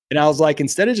And I was like,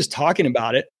 instead of just talking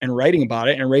about it and writing about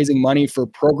it and raising money for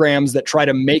programs that try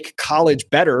to make college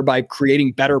better by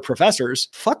creating better professors,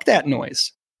 fuck that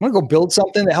noise. I want to go build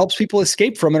something that helps people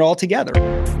escape from it altogether.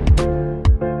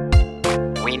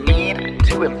 We need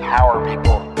to empower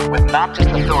people with not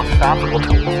just the philosophical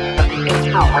tools, but the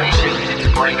inspiration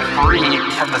to break free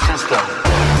from the system.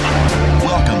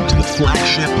 Welcome to the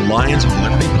flagship Lions of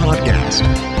Liberty podcast,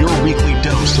 your weekly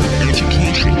dose of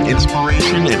education,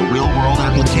 inspiration, and real-world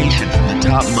application from the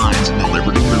top minds in the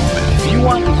liberty movement. If you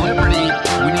want liberty,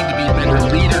 we need to be better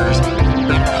leaders,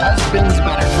 better husbands,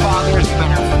 better fathers,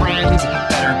 better friends,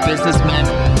 better businessmen.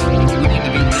 We need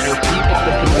to be better people.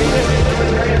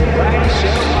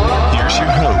 Here's your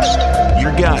host,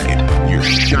 your guide, your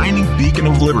shining beacon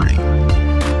of liberty,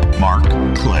 Mark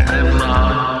Claire. Live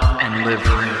long and live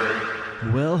free.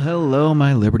 Well, hello,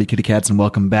 my Liberty Kitty Cats, and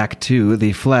welcome back to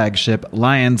the flagship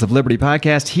Lions of Liberty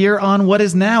podcast here on what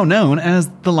is now known as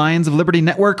the Lions of Liberty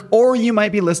Network, or you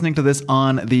might be listening to this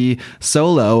on the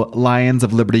solo Lions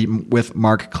of Liberty with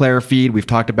Mark Claire feed. We've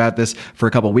talked about this for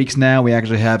a couple weeks now. We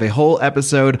actually have a whole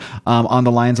episode on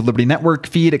the Lions of Liberty Network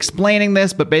feed explaining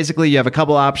this, but basically you have a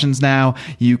couple options now.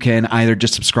 You can either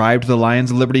just subscribe to the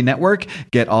Lions of Liberty Network,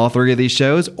 get all three of these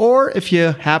shows, or if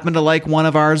you happen to like one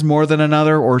of ours more than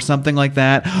another or something like that,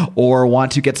 or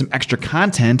want to get some extra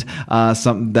content,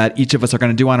 something that each of us are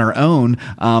going to do on our own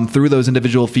through those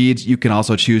individual feeds, you can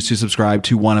also choose to subscribe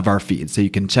to one of our feeds. So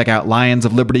you can check out Lions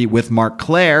of Liberty with Mark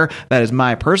Claire. That is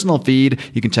my personal feed.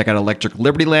 You can check out Electric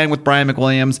Liberty Land with Brian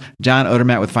McWilliams, John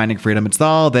Odermatt with Finding Freedom. It's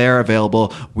all there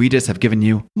available. We just have given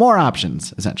you more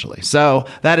options, essentially. So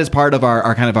that is part of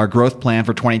our kind of our growth plan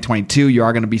for 2022. You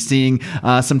are going to be seeing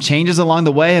some changes along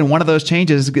the way, and one of those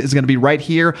changes is going to be right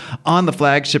here on the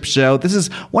flagship show. This is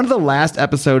one of the last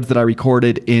episodes that I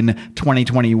recorded in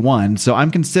 2021. So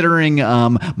I'm considering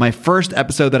my first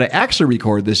episode that I actually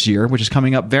record this year, which is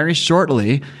coming up very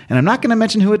shortly. And I'm not going to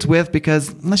mention who it's with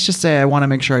because let's just say I want to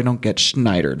make sure I don't get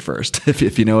Schneidered first,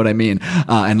 if you know what I mean.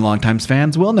 And longtime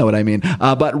fans will know what I mean.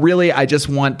 But really, I just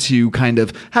want to kind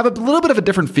of have a little bit of a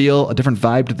different feel, a different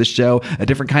vibe to the show, a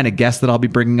different kind of guest that I'll be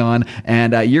bringing on.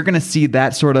 And you're going to see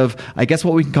that sort of, I guess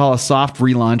what we can call a soft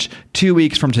relaunch 2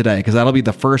 weeks from today, because that'll be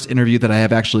the first interview that I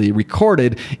have actually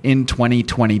recorded in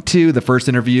 2022. The first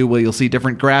interview where you'll see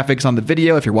different graphics on the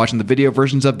video. If you're watching the video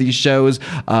versions of these shows,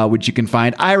 which you can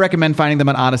find, I recommend finding them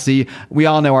on Odyssey. We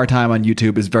all know our time on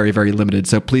YouTube is very, very limited.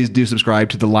 So please do subscribe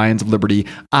to the Lions of Liberty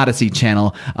Odyssey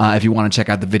channel if you want to check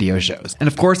out the video shows. And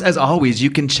of course, as always, you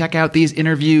can check out these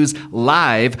interviews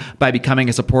live by becoming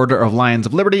a supporter of Lions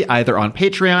of Liberty, either on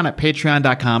Patreon at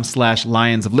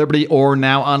patreon.com/Lions of Liberty, or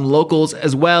now on Locals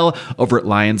as well over at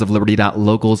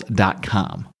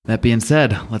lionsofliberty.locals.com. That being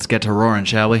said, let's get to roaring,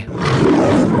 shall we?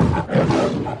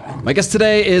 My guest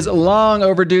today is long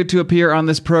overdue to appear on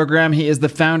this program. He is the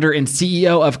founder and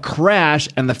CEO of Crash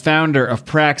and the founder of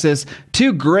Praxis,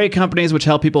 two great companies which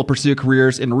help people pursue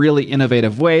careers in really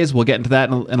innovative ways. We'll get into that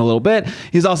in a little bit.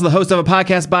 He's also the host of a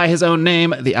podcast by his own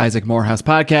name, the Isaac Moorehouse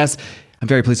Podcast. I'm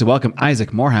very pleased to welcome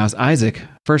Isaac Moorehouse. Isaac,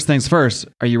 first things first,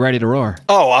 are you ready to roar?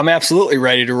 Oh, I'm absolutely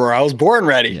ready to roar. I was born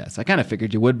ready. Yes, I kind of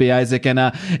figured you would be, Isaac. And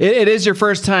it is your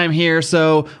first time here,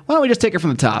 so why don't we just take it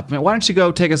from the top? Why don't you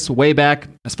go take us way back,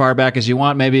 as far back as you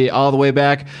want, maybe all the way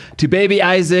back to baby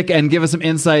Isaac, and give us some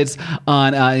insights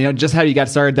on just how you got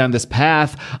started down this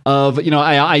path of,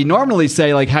 I normally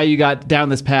say like how you got down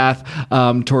this path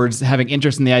towards having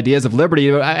interest in the ideas of liberty.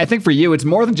 But I think for you, it's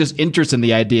more than just interest in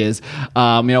the ideas.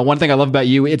 One thing I love about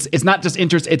you, it's not just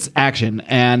interest, it's action.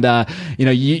 And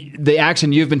the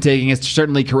action you've been taking has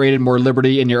certainly created more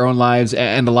liberty in your own lives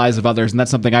and the lives of others, and that's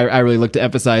something I really look to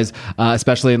emphasize,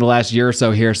 especially in the last year or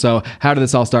so here. So how did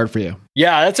this all start for you?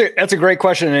 Yeah, that's a great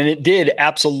question, and it did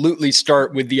absolutely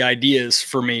start with the ideas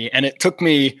for me, and it took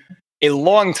me a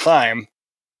long time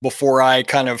before I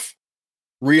kind of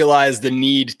realized the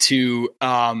need to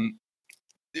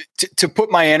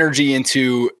put my energy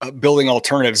into building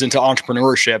alternatives, into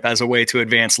entrepreneurship as a way to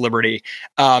advance liberty.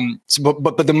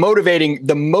 But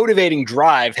the motivating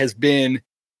drive has been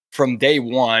from day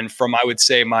one, from I would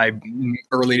say my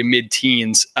early to mid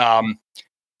teens, to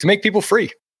make people free,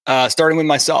 starting with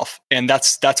myself. And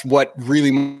that's what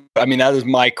really, that is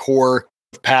my core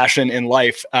passion in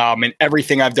life. And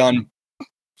everything I've done,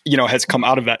 has come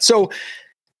out of that. So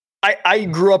I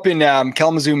grew up in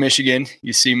Kalamazoo, Michigan.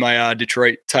 You see my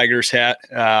Detroit Tigers hat.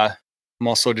 I'm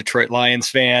also a Detroit Lions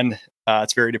fan.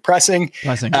 It's very depressing.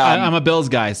 I'm a Bills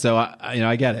guy, so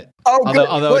I get it. Oh,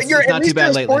 although it's not too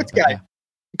bad lately. Sports guy.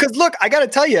 Because look, I got to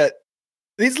tell you,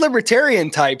 these libertarian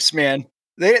types, man,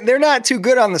 they're not too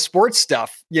good on the sports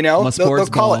stuff, you know. They'll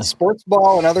call it sports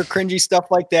ball and other cringy stuff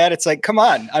like that. It's like, come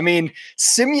on. I mean,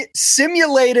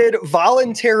 simulated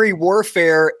voluntary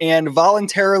warfare and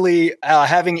voluntarily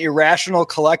having irrational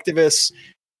collectivist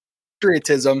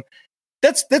patriotism.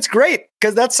 That's great,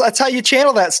 because that's how you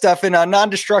channel that stuff in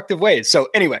non-destructive ways. So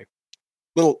anyway,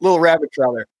 little rabbit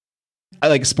trail there.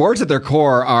 Like, sports at their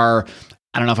core are,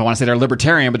 I don't know if I want to say they're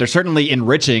libertarian, but they're certainly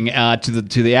enriching to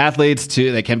the athletes.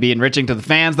 They can be enriching to the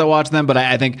fans that watch them. But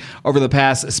I think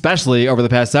especially over the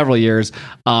past several years,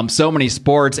 so many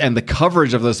sports and the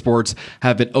coverage of those sports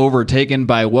have been overtaken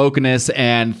by wokeness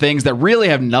and things that really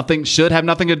should have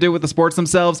nothing to do with the sports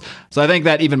themselves. So I think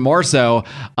that even more so,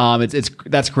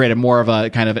 that's created more of a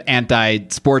kind of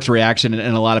anti-sports reaction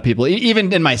in a lot of people,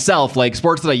 even in myself. Like,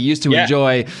 sports that I used to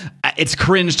enjoy, it's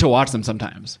cringe to watch them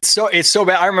sometimes. So it's so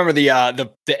bad. I remember the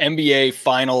NBA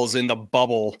finals in the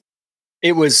bubble.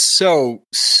 It was so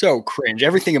cringe.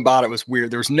 Everything about it was weird.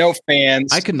 There was no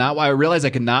fans. I realized I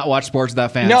could not watch sports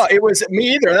without fans. No, it was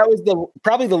me either. That was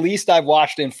probably the least I've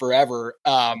watched in forever.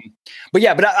 But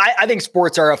I think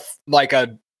sports are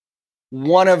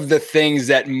one of the things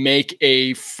that make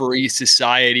a free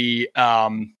society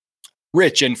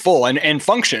rich and full and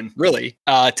function, really,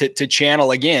 to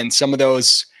channel again some of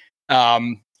those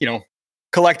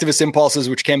collectivist impulses,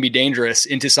 which can be dangerous,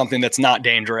 into something that's not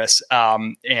dangerous.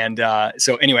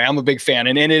 So anyway, I'm a big fan,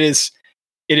 and it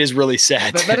is really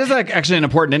sad. That is actually an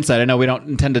important insight. I know we don't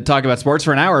intend to talk about sports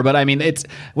for an hour, but I mean, it's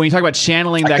when you talk about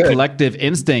channeling that collective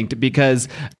instinct, because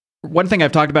one thing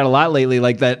I've talked about a lot lately,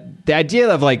 like that the idea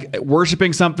of like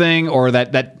worshiping something, or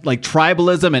that like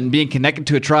tribalism and being connected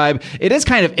to a tribe, it is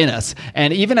kind of in us.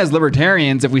 And even as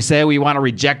libertarians, if we say we want to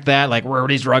reject that, like we're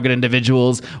these rugged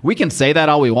individuals, we can say that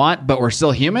all we want, but we're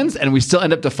still humans, and we still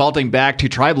end up defaulting back to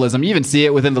tribalism. You even see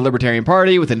it within the Libertarian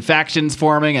Party, within factions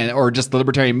forming, or just the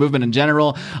libertarian movement in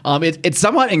general. It's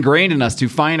somewhat ingrained in us to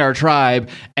find our tribe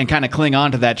and kind of cling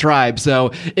on to that tribe. So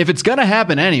if it's going to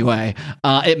happen anyway,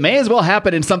 it may as well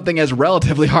happen in something as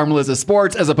relatively harmless as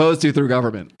sports, as opposed to through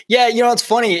government. Yeah, it's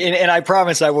funny, and I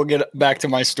promise I will get back to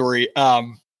my story.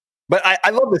 But I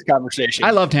love this conversation.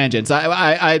 I love tangents.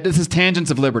 This is tangents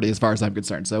of liberty as far as I'm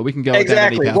concerned. So we can go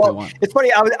exactly. Down any path we want. It's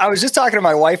funny. I was just talking to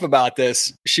my wife about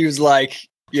this. She was like,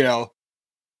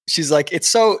 she's like, it's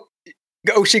so.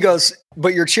 Oh, she goes,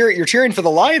 but you're cheering for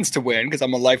the Lions to win, because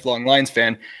I'm a lifelong Lions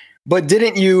fan. But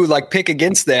didn't you like pick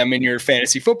against them in your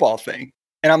fantasy football thing?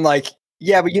 And I'm like,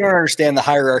 yeah, but you don't understand the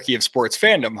hierarchy of sports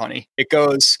fandom, honey. It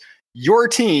goes, your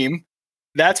team,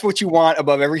 that's what you want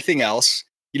above everything else,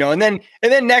 and then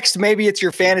next, maybe it's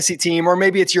your fantasy team, or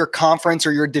maybe it's your conference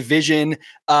or your division.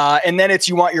 And then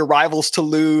you want your rivals to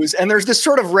lose. And there's this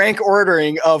sort of rank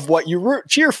ordering of what you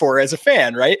cheer for as a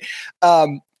fan. Right.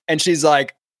 And she's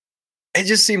like, it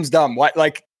just seems dumb. Why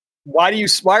are you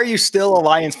still a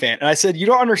Lions fan? And I said, you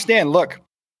don't understand. Look,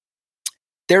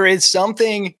 there is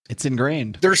something, it's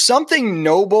ingrained. There's something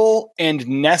noble and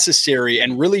necessary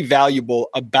and really valuable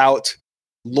about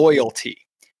loyalty.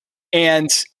 And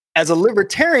as a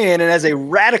libertarian and as a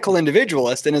radical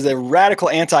individualist and as a radical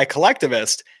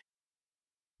anti-collectivist,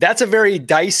 that's a very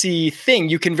dicey thing.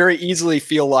 You can very easily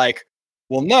feel like,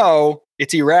 well, no,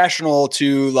 it's irrational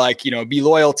to be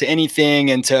loyal to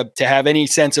anything and to have any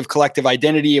sense of collective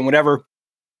identity and whatever.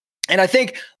 And I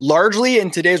think largely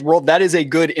in today's world, that is a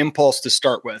good impulse to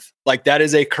start with. Like, that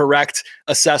is a correct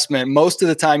assessment. Most of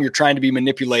the time, you're trying to be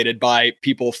manipulated by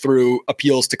people through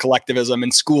appeals to collectivism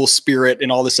and school spirit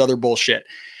and all this other bullshit.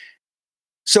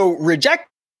 So rejecting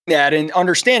that and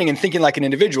understanding and thinking like an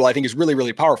individual, I think, is really,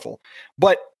 really powerful.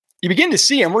 But you begin to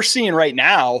see, and we're seeing right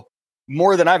now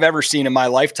more than I've ever seen in my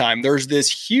lifetime, there's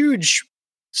this huge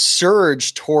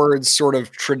surge towards sort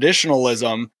of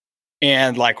traditionalism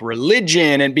and like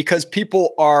religion. And because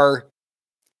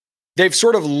they've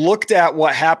sort of looked at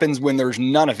what happens when there's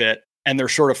none of it, and they're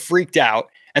sort of freaked out.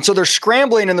 And so they're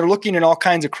scrambling and they're looking in all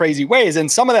kinds of crazy ways.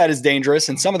 And some of that is dangerous,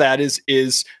 and some of that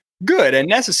is good and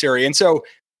necessary. And so,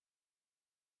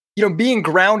 being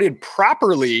grounded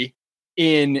properly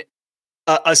in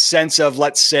a sense of,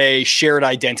 let's say, shared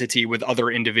identity with other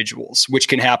individuals, which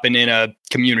can happen in a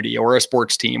community or a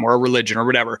sports team or a religion or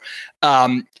whatever.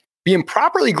 Being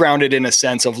properly grounded in a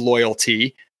sense of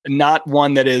loyalty, not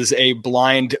one that is a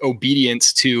blind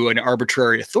obedience to an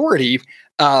arbitrary authority.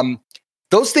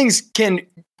 Those things can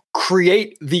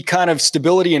create the kind of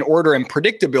stability and order and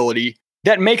predictability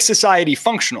that makes society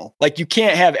functional. Like, you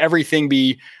can't have everything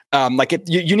be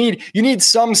you need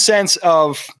some sense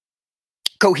of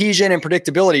cohesion and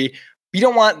predictability. You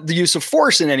don't want the use of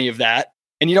force in any of that,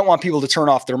 and you don't want people to turn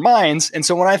off their minds. And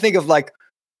so when I think of like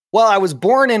well, I was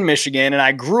born in Michigan and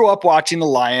I grew up watching the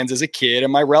Lions as a kid,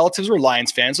 and my relatives were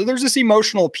Lions fans. So there's this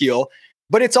emotional appeal,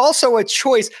 but it's also a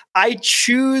choice. I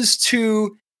choose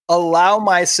to allow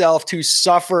myself to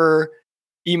suffer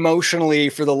emotionally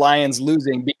for the Lions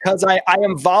losing because I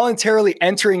am voluntarily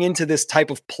entering into this type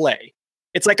of play.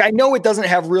 It's like, I know it doesn't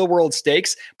have real world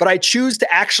stakes, but I choose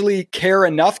to actually care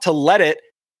enough to let it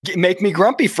make me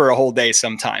grumpy for a whole day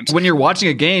sometimes. When you're watching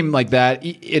a game like that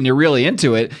and you're really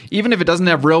into it, even if it doesn't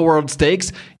have real world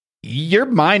stakes, your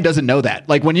mind doesn't know that.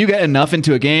 Like when you get enough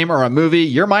into a game or a movie,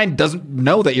 your mind doesn't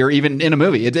know that you're even in a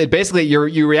movie. It basically,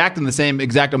 you react in the same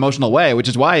exact emotional way, which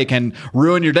is why it can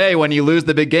ruin your day when you lose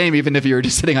the big game, even if you're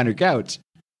just sitting on your couch.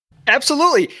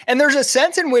 Absolutely. And there's a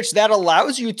sense in which that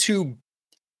allows you to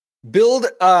build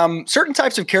certain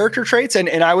types of character traits and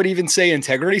I would even say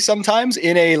integrity sometimes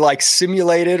in a like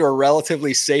simulated or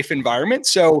relatively safe environment.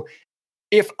 So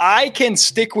if I can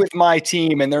stick with my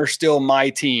team and they're still my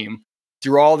team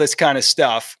through all this kind of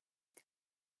stuff,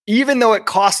 even though it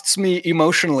costs me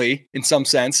emotionally in some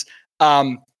sense,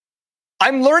 I'm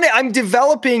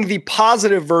developing the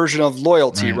positive version of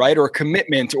loyalty, right? Or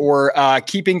commitment or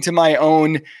keeping to my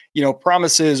own,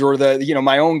 promises or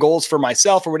my own goals for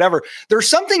myself or whatever. There's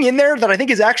something in there that I think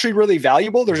is actually really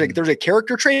valuable. There's a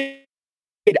character trait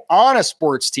on a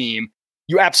sports team.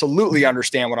 You absolutely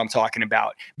understand what I'm talking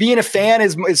about. Being a fan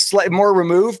is slightly more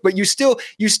removed, but you still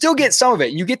get some of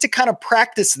it. You get to kind of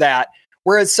practice that.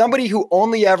 Whereas somebody who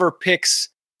only ever picks,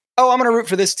 oh, I'm going to root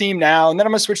for this team now, and then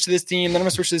I'm going to switch to this team, then I'm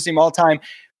going to switch to this team all the time.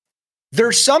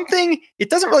 There's something, it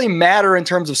doesn't really matter in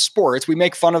terms of sports. We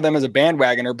make fun of them as a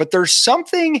bandwagoner, but there's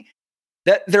something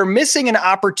that they're missing an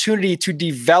opportunity to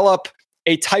develop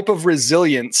a type of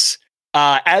resilience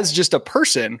as just a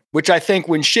person, which I think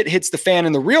when shit hits the fan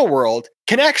in the real world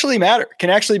can actually matter, can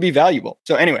actually be valuable.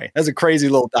 So anyway, that's a crazy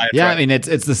little diatribe. Yeah, I mean, it's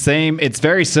the same. It's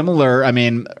very similar. I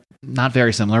mean, not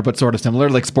very similar, but sort of similar,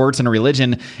 like sports and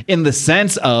religion in the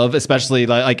sense of, especially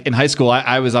like in high school,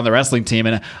 I was on the wrestling team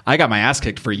and I got my ass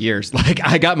kicked for years. Like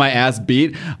I got my ass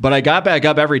beat, but I got back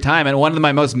up every time. And one of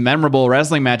my most memorable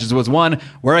wrestling matches was one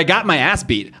where I got my ass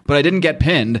beat, but I didn't get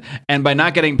pinned. And by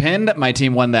not getting pinned, my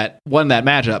team won that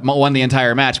matchup, won the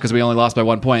entire match because we only lost by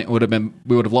 1 point. We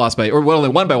would have lost by, or we only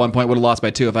won by 1 point, would have lost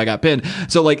by 2 if I got pinned.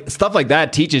 So like stuff like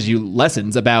that teaches you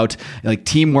lessons about like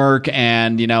teamwork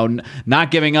and,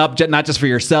 not giving up, not just for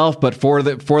yourself, but for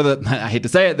the I hate to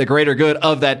say it, the greater good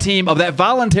of that team, of that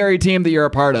voluntary team that you're a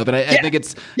part of. And I think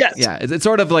it's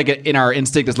sort of like in our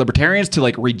instinct as libertarians to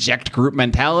like reject group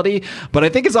mentality, but I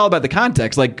think it's all about the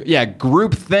context. Like,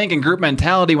 group think and group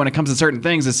mentality when it comes to certain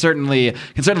things can certainly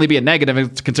be a negative.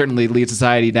 It can certainly lead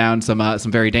society down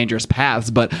some very dangerous paths.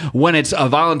 But when it's a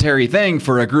voluntary thing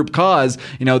for a group cause,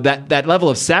 that level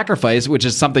of sacrifice, which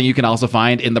is something you can also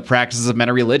find in the practices of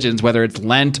many religions, whether it's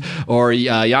Lent or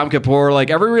Yom Kippur.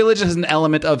 Like every religion has an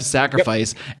element of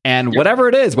sacrifice, and whatever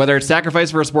it is, whether it's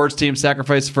sacrifice for a sports team,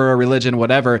 sacrifice for a religion,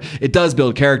 whatever, it does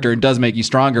build character and does make you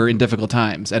stronger in difficult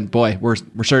times. And boy, we're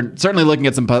certainly looking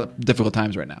at some difficult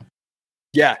times right now.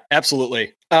 Yeah,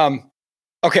 absolutely.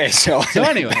 Okay, so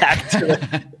anyway,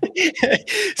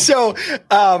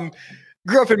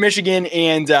 grew up in Michigan,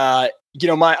 and I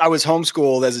was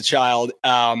homeschooled as a child.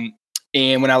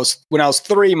 And when I was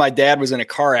 3, my dad was in a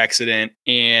car accident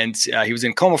and he was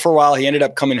in coma for a while. He ended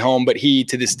up coming home, but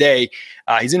to this day,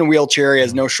 he's in a wheelchair. He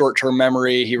has no short-term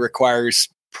memory. He requires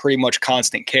pretty much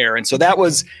constant care. And so that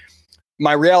was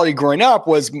my reality growing up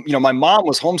was, my mom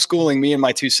was homeschooling me and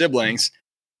my 2 siblings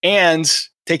and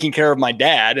taking care of my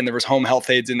dad. And there was home health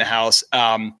aides in the house.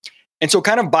 And so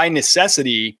kind of by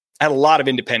necessity, I had a lot of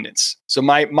independence. So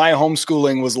my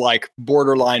homeschooling was like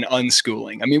borderline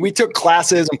unschooling. I mean, we took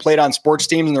classes and played on sports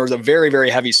teams, and there was a very,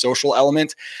 very heavy social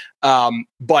element.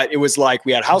 But it was like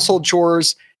we had household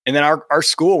chores, and then our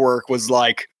schoolwork was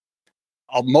like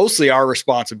mostly our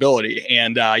responsibility.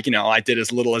 And, I did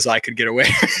as little as I could get away,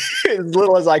 as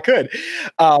little as I could.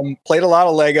 Played a lot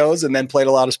of Legos and then played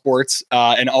a lot of sports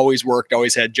and always worked,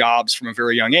 always had jobs from a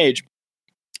very young age.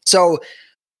 So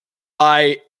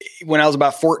when I was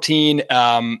about 14,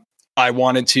 I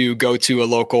wanted to go to a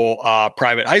local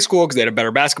private high school because they had a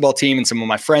better basketball team, and some of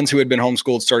my friends who had been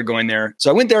homeschooled started going there.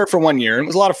 So I went there for 1 year, and it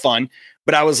was a lot of fun.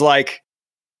 But I was like,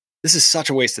 this is such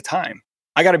a waste of time.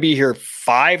 I got to be here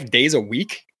 5 days a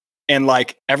week, and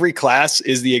like every class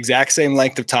is the exact same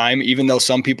length of time, even though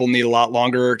some people need a lot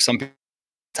longer, some people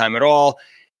time at all.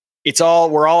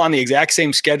 We're all on the exact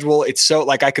same schedule. It's so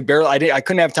like I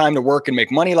couldn't have time to work and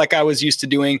make money like I was used to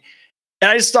doing. And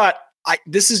I just thought,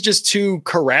 this is just too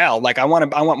corralled. Like I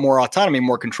want more autonomy,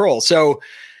 more control. So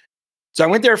So I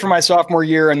went there for my sophomore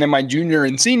year, and then my junior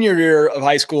and senior year of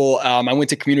high school, I went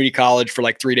to community college for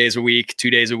like 3 days a week, 2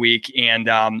 days a week. And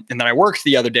then I worked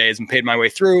the other days and paid my way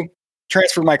through,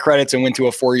 transferred my credits, and went to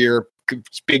a 4-year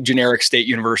big generic state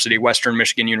university, Western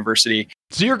Michigan University.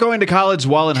 So you're going to college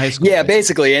while in high school? Yeah,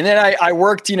 basically. And then I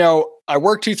worked, I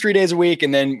worked 2-3 days a week,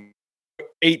 and then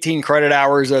 18 credit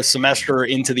hours a semester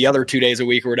into the other 2 days a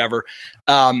week or whatever.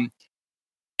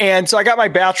 And so I got my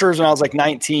bachelor's when I was like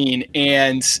 19,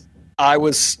 and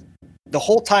the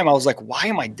whole time I was like, why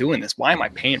am I doing this? Why am I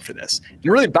paying for this? It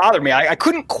really bothered me. I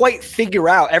couldn't quite figure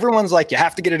out. Everyone's like, you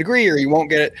have to get a degree or you won't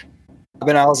get it.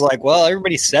 And I was like, well,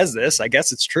 everybody says this. I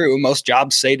guess it's true. Most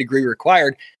jobs say degree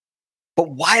required.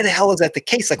 But why the hell is that the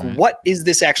case? Like, what is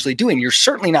this actually doing? You're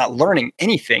certainly not learning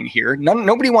anything here.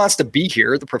 Nobody wants to be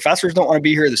here. The professors don't want to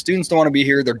be here. The students don't want to be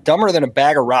here. They're dumber than a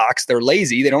bag of rocks. They're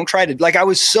lazy. They don't try to, like, I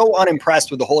was so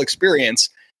unimpressed with the whole experience.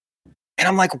 And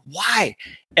I'm like, why?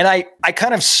 And I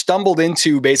kind of stumbled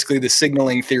into basically the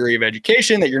signaling theory of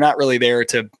education, that you're not really there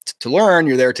to learn.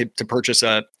 You're there to purchase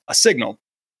a signal.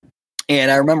 And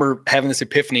I remember having this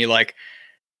epiphany, like,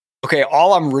 okay,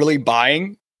 all I'm really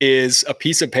buying is a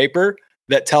piece of paper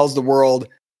that tells the world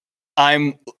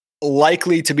I'm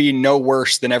likely to be no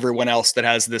worse than everyone else that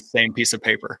has this same piece of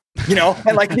paper,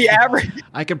 and like the average,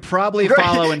 I could probably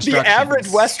follow instructions. The average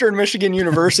Western Michigan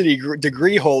University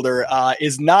degree holder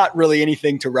is not really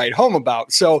anything to write home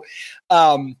about. So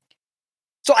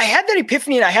I had that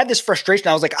epiphany, and I had this frustration.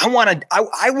 I was like, I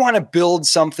want to build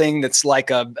something that's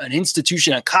like an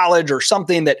institution, a college, or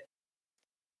something that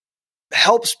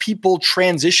helps people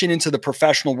transition into the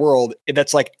professional world.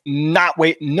 That's like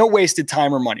no wasted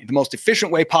time or money, the most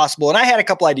efficient way possible. And I had a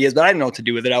couple ideas, but I didn't know what to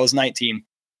do with it. I was 19.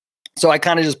 So I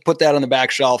kind of just put that on the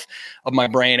back shelf of my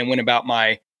brain and went about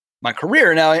my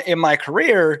career. Now in my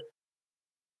career,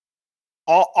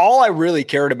 all I really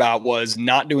cared about was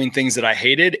not doing things that I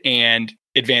hated and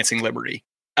advancing liberty.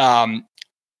 I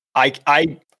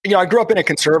grew up in a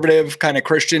conservative, kind of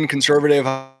Christian conservative,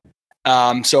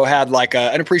 so had like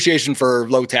an appreciation for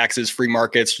low taxes, free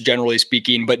markets, generally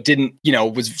speaking, but didn't,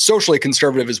 was socially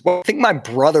conservative as well. I think my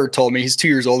brother told me, he's 2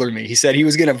 years older than me. He said it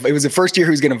was the first year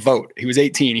he was going to vote. He was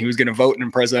 18. He was going to vote in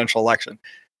a presidential election.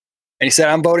 And he said,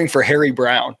 I'm voting for Harry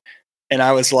Brown. And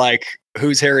I was like,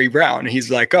 who's Harry Brown? And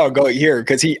he's like, oh, go here.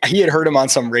 Cause he had heard him on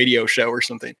some radio show or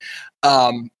something.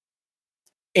 And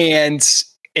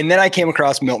then I came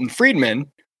across Milton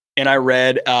Friedman, and I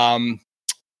read,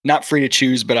 not Free to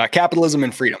Choose, but Capitalism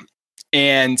and Freedom.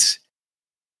 And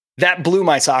that blew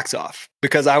my socks off,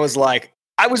 because I was like,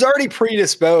 I was already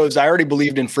predisposed. I already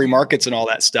believed in free markets and all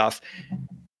that stuff.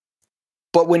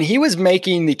 But when he was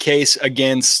making the case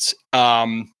against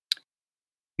medical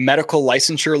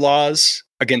licensure laws,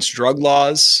 against drug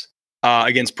laws,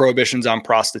 against prohibitions on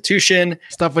prostitution.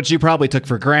 Stuff which you probably took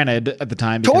for granted at the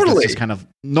time. Totally. This is kind of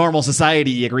normal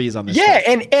society agrees on this. Yeah.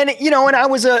 Stuff. And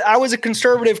I was a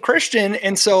conservative Christian.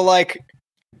 And so like,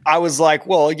 I was like,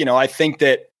 well, I think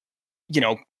that,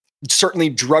 certainly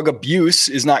drug abuse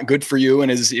is not good for you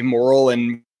and is immoral,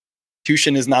 and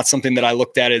prostitution is not something that I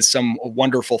looked at as some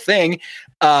wonderful thing.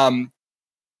 And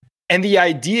the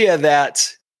idea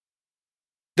that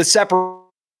the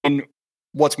separation,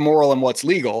 what's moral and what's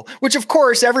legal, which of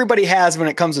course everybody has when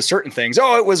it comes to certain things.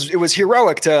 Oh, it was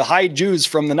heroic to hide Jews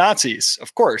from the Nazis.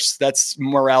 Of course, that's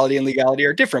morality and legality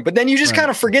are different, but then you just kind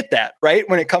of forget that, right?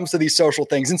 When it comes to these social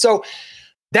things. And so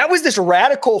that was this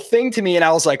radical thing to me. And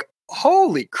I was like,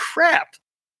 holy crap.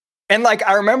 And like,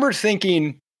 I remember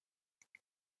thinking,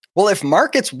 well, if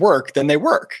markets work, then they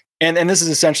work. And this is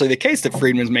essentially the case that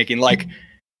Friedman's making. Like,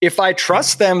 if I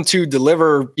trust them to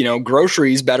deliver,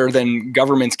 groceries better than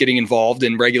governments getting involved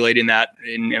in regulating that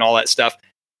and all that stuff,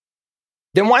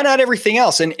 then why not everything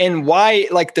else? And why,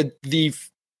 like, the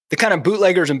kind of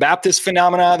bootleggers and Baptist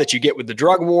phenomena that you get with the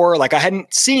drug war? Like, I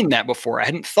hadn't seen that before. I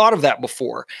hadn't thought of that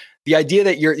before. The idea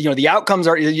that the outcomes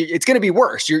are, it's going to be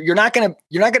worse. You're not going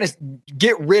to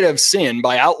get rid of sin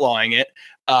by outlawing it,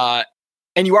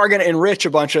 and you are going to enrich a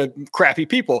bunch of crappy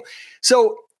people.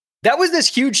 So that was this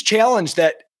huge challenge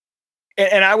that.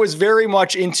 And I was very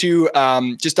much into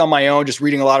just on my own, just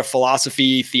reading a lot of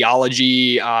philosophy,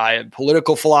 theology,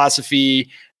 political philosophy.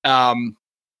 I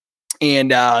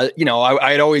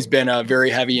had always been very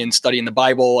heavy in studying the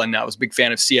Bible, and I was a big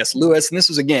fan of C.S. Lewis. And this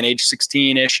was, again, age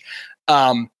 16-ish.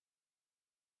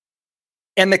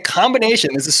 And the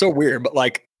combination, this is so weird, but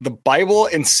like the Bible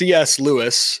and C.S.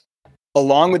 Lewis,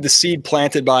 along with the seed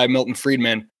planted by Milton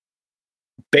Friedman,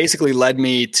 basically led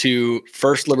me to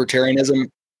libertarianism,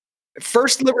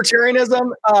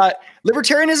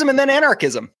 and then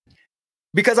anarchism,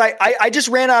 because I just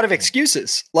ran out of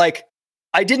excuses. Like,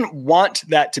 I didn't want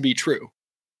that to be true.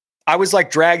 I was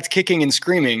like dragged kicking and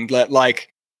screaming that like,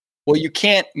 well, you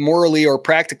can't morally or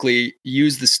practically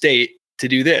use the state to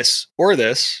do this or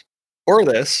this or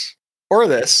this or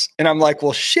this. And I'm like,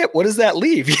 well, shit, what does that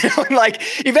leave? And like,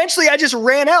 eventually I just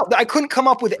ran out. I couldn't come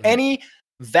up with any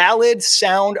valid,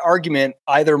 sound argument,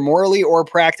 either morally or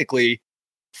practically,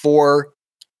 to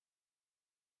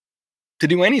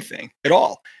do anything at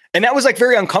all. And that was like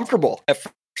very uncomfortable at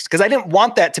first because I didn't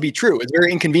want that to be true. It's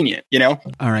very inconvenient,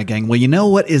 All right, gang. Well, you know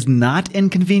what is not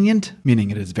inconvenient, meaning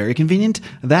it is very convenient?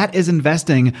 That is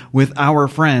investing with our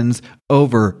friends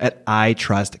over at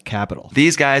iTrust Capital.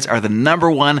 These guys are the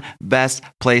number one best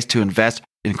place to invest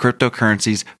in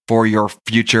cryptocurrencies for your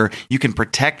future. You can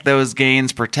protect those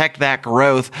gains, protect that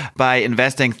growth by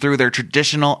investing through their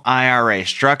traditional IRA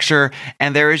structure.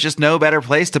 And there is just no better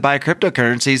place to buy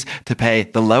cryptocurrencies to pay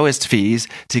the lowest fees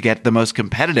to get the most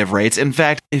competitive rates. In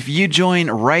fact, if you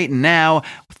join right now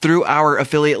through our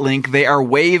affiliate link, they are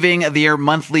waiving their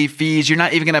monthly fees. You're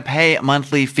not even going to pay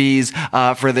monthly fees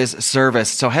for this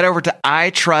service. So head over to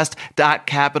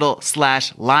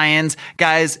itrust.capital/lions.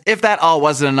 Guys, if that all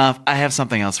wasn't enough, I have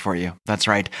something else for you. That's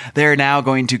right. They're now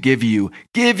going to give you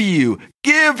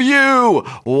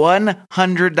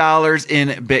 $100 in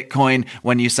Bitcoin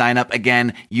when you sign up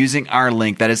again using our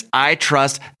link. That is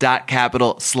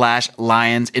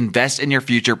itrust.capital/lions. Invest in your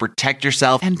future, protect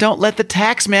yourself, and don't let the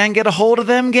tax man get a hold of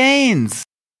them gains.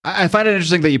 I find it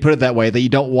interesting that you put it that way, that you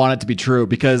don't want it to be true,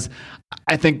 because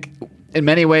I think in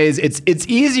many ways it's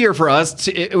easier for us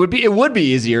to, it would be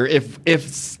easier if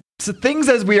things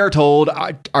as we are told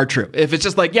are true. If it's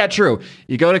just like, yeah, true.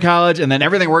 You go to college and then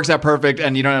everything works out perfect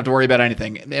and you don't have to worry about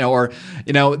anything. Or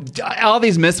all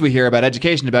these myths we hear about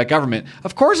education, about government.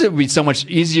 Of course, it would be so much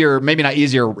easier, maybe not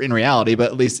easier in reality,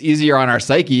 but at least easier on our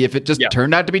psyche if it just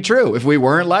turned out to be true, if we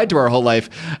weren't lied to our whole life.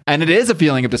 And it is a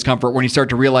feeling of discomfort when you start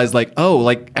to realize like, oh,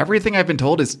 like everything I've been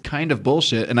told is kind of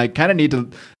bullshit. And I kind of need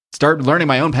to start learning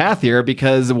my own path here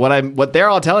because what they're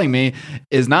all telling me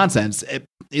is nonsense.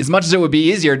 As much as it would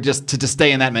be easier just to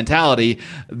stay in that mentality,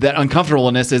 that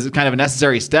uncomfortableness is kind of a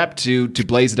necessary step to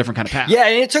blaze a different kind of path. Yeah,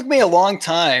 and it took me a long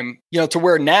time, to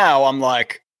where now I'm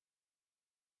like,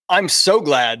 I'm so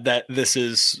glad that this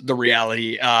is the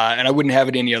reality, and I wouldn't have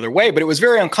it any other way. But it was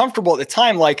very uncomfortable at the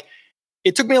time. Like,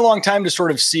 it took me a long time to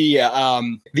sort of see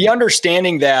the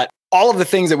understanding that all of the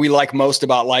things that we like most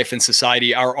about life and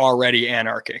society are already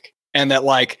anarchic, and that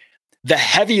like the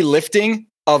heavy lifting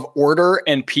of order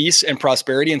and peace and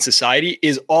prosperity in society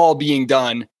is all being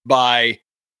done by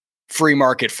free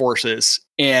market forces,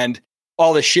 and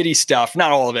all the shitty stuff,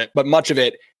 not all of it, but much of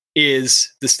it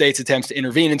is the state's attempts to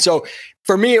intervene. And so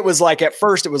for me, it was like, at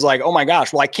first it was like, oh my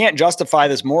gosh, well, I can't justify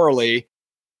this morally.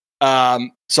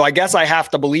 So I guess I have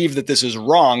to believe that this is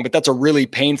wrong, but that's a really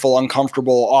painful,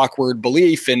 uncomfortable, awkward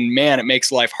belief. And man, it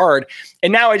makes life hard.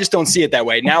 And now I just don't see it that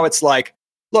way. Now it's like,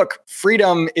 look,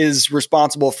 freedom is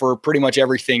responsible for pretty much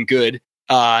everything good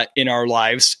in our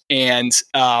lives. And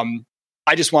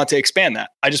I just want to expand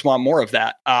that. I just want more of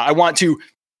that. I want to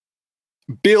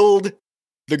build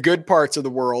the good parts of the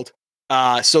world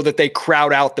so that they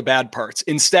crowd out the bad parts,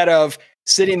 instead of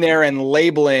sitting there and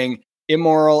labeling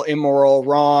immoral,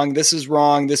 wrong, this is,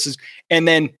 and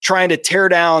then trying to tear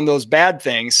down those bad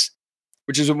things,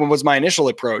 which is what was my initial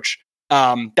approach.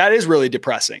 That is really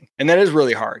depressing, and that is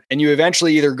really hard. And you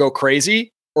eventually either go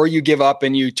crazy or you give up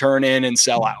and you turn in and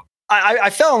sell out. I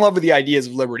fell in love with the ideas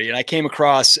of liberty, and I came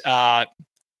across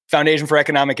Foundation for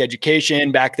Economic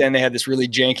Education. Back then, they had this really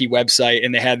janky website,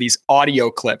 and they had these audio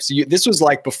clips. This was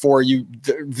like before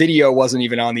the video wasn't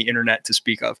even on the internet to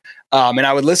speak of. And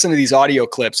I would listen to these audio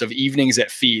clips of evenings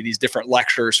at FEE, these different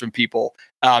lectures from people,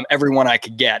 every one I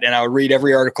could get. And I would read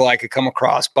every article I could come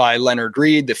across by Leonard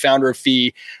Reed, the founder of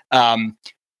FEE.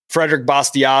 Frederick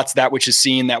Bastiat's That Which Is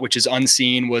Seen, That Which Is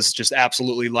Unseen was just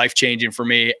absolutely life-changing for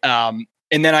me.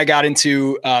 And then I got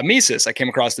into Mises. I came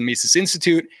across the Mises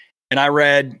Institute, and I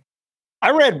read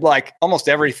like almost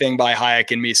everything by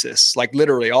Hayek and Mises, like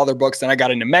literally all their books. Then I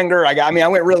got into Menger. I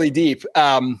went really deep.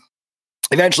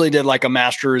 Eventually did like a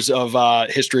master's of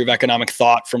history of economic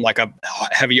thought from like a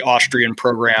heavy Austrian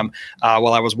program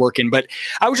while I was working. But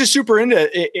I was just super into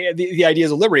the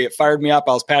ideas of liberty. It fired me up.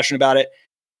 I was passionate about it.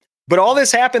 But all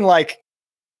this happened like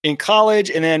in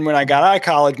college. And then when I got out of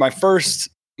college, my first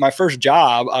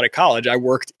job out of college, I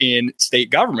worked in state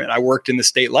government. I worked in the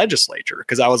state legislature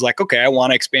because I was like, okay, I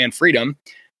want to expand freedom.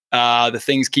 The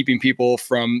things keeping people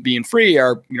from being free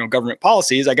are, government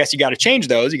policies. I guess you got to change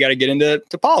those. You got to get into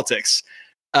politics.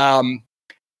 And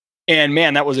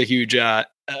man, that was a huge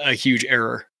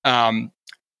error.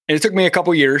 And it took me a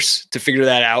couple years to figure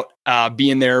that out.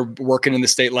 Being there, working in the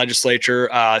state legislature,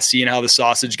 seeing how the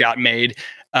sausage got made.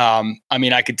 I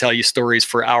mean, I could tell you stories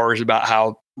for hours about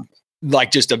how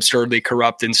like just absurdly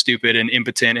corrupt and stupid and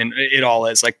impotent and it all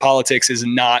is. Like politics is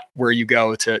not where you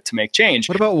go to make change.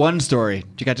 What about one story?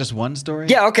 You got just one story?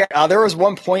 Yeah, okay. There was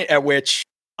one point at which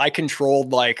I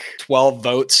controlled like 12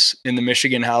 votes in the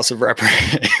Michigan House of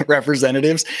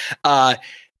Representatives.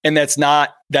 And that's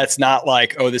not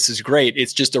like, oh, this is great.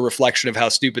 It's just a reflection of how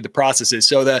stupid the process is.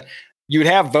 So you would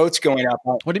have votes going up.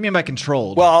 What do you mean by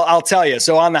controlled? Well, I'll tell you.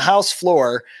 So on the House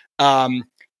floor,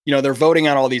 they're voting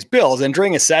on all these bills, and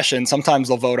during a session, sometimes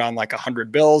they'll vote on like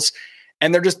 100 bills,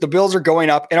 and the bills are going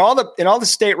up, and all the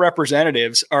state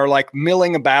representatives are like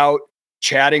milling about,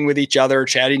 chatting with each other,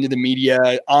 chatting to the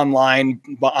media, online,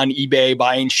 on eBay,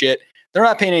 buying shit. They're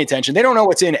not paying any attention. They don't know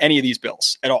what's in any of these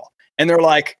bills at all, and they're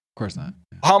like, of course not.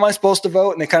 How am I supposed to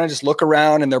vote? And they kind of just look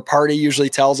around, and their party usually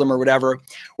tells them or whatever.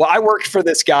 Well, I worked for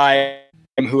this guy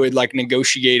who had like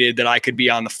negotiated that I could be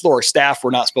on the floor. Staff were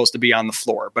not supposed to be on the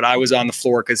floor, but I was on the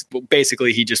floor because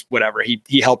basically he just whatever.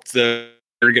 He helped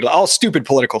get all stupid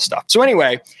political stuff. So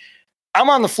anyway, I'm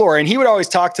on the floor, and he would always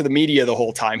talk to the media the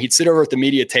whole time. He'd sit over at the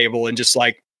media table and just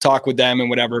like talk with them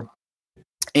and whatever.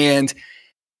 And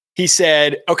he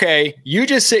said, okay, you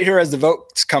just sit here as the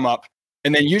votes come up,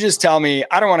 and then you just tell me,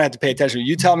 I don't want to have to pay attention.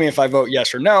 You tell me if I vote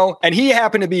yes or no. And he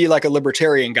happened to be like a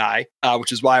libertarian guy,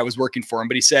 which is why I was working for him.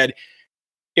 But he said,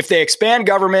 if they expand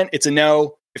government, it's a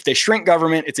no. If they shrink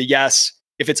government, it's a yes.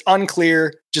 If it's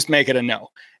unclear, just make it a no.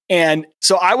 And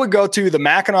so I would go to the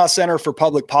Mackinac Center for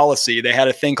Public Policy. They had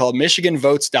a thing called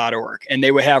MichiganVotes.org, and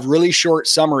they would have really short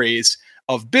summaries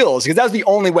of bills, because that was the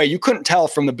only way. You couldn't tell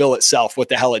from the bill itself what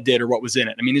the hell it did or what was in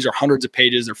it. I mean, these are hundreds of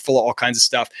pages. They're full of all kinds of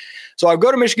stuff. So I would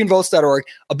go to MichiganVotes.org.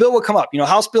 A bill would come up,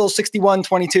 House Bill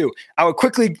 6122. I would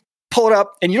quickly pull it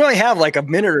up, and you only have like a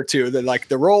minute or two that like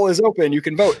the roll is open, you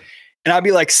can vote. And I'd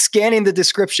be like scanning the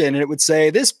description, and it would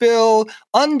say, this bill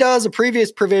undoes a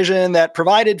previous provision that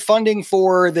provided funding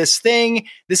for this thing.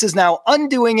 This is now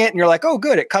undoing it. And you're like, oh,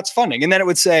 good, it cuts funding. And then it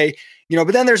would say,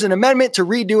 but then there's an amendment to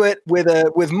redo it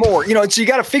with more, so you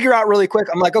got to figure out really quick.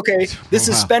 I'm like, okay, this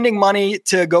is spending money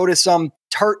to go to some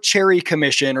tart cherry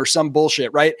commission or some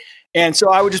bullshit, right? And so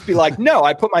I would just be like, no,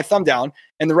 I put my thumb down,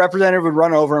 and the representative would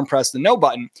run over and press the no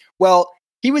button. Well,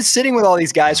 he was sitting with all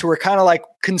these guys who were kind of like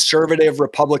conservative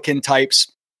Republican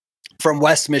types from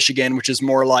West Michigan, which is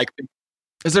more like.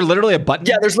 Is there literally a button?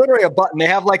 Yeah, there's literally a button. They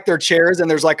have like their chairs, and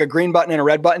there's like a green button and a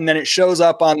red button. Then it shows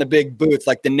up on the big booth,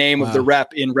 like the name of the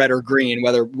rep in red or green,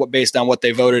 based on what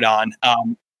they voted on.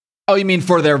 Oh, you mean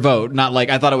for their vote? Not like,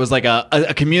 I thought it was like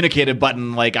a communicated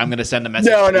button, like I'm going to send a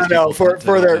message. No,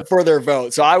 for their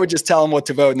vote. So I would just tell him what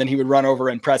to vote, and then he would run over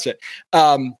and press it.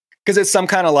 Because it's some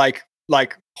kind of like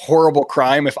horrible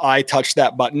crime if I touch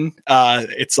that button.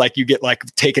 It's like you get like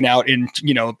taken out in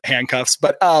handcuffs.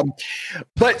 But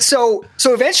so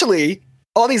eventually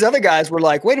all these other guys were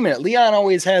like, wait a minute, Leon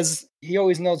always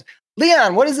knows.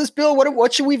 Leon, what is this bill?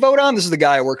 What should we vote on? This is the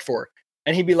guy I worked for.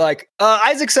 And he'd be like,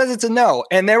 Isaac says it's a no.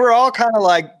 And they were all kind of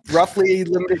like roughly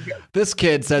limited. This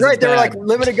kid says right. It's they were bad. like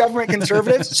limited government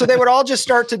conservatives. So they would all just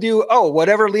start to do,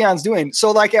 whatever Leon's doing. So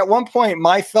like at one point,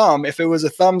 my thumb, if it was a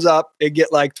thumbs up, it'd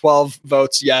get like 12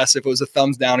 votes yes. If it was a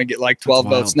thumbs down, it'd get like 12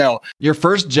 votes no. Your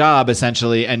first job,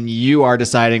 essentially, and you are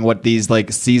deciding what these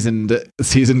like seasoned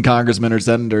congressmen or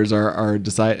senators are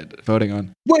voting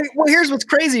on. Well, here's what's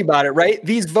crazy about it, right?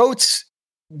 These votes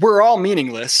were all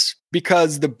meaningless,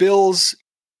 because the bills,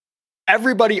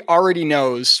 everybody already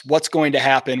knows what's going to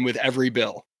happen with every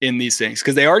bill in these things,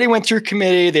 because they already went through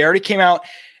committee, they already came out.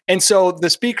 And so the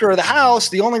Speaker of the House,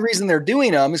 the only reason they're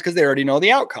doing them is because they already know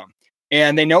the outcome,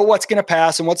 and they know what's going to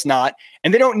pass and what's not.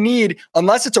 And they don't need,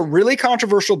 unless it's a really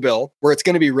controversial bill where it's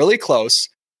going to be really close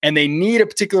and they need a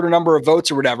particular number of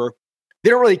votes or whatever, they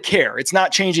don't really care. It's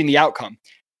not changing the outcome.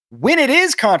 When it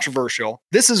is controversial,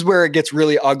 this is where it gets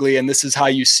really ugly, and this is how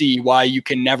you see why you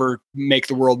can never make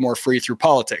the world more free through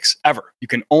politics, ever. You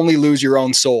can only lose your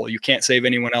own soul. You can't save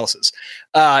anyone else's.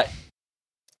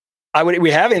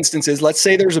 We have instances, let's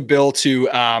say there's a bill to,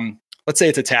 let's say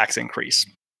it's a tax increase.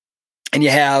 And you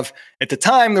have, at the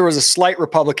time, there was a slight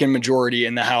Republican majority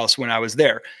in the House when I was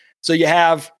there. So you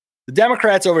have the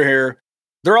Democrats over here,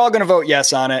 they're all going to vote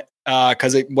yes on it.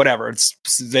 Because whatever,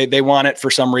 they want it for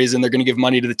some reason. They're going to give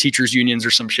money to the teachers' unions or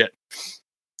some shit.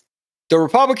 The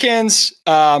Republicans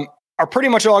are pretty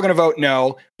much all going to vote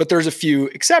no, but there's a few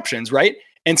exceptions, right?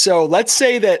 And so let's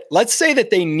say that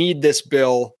they need this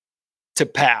bill to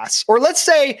pass, or let's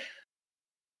say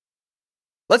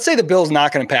the bill's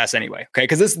not going to pass anyway, okay?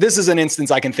 Because this is an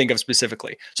instance I can think of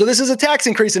specifically. So this is a tax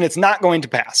increase, and it's not going to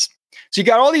pass. So you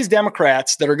got all these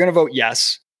Democrats that are going to vote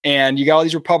yes, and you got all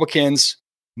these Republicans,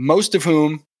 most of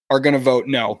whom are going to vote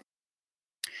no.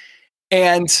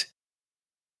 And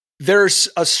there's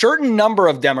a certain number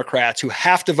of Democrats who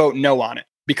have to vote no on it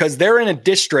because they're in a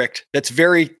district that's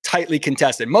very tightly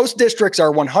contested. Most districts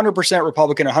are 100%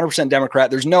 Republican, 100%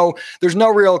 Democrat. There's no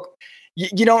real,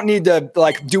 you don't need to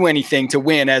like do anything to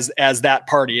win as that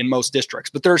party in most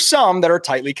districts. But there are some that are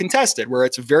tightly contested where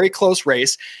it's a very close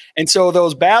race. And so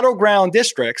those battleground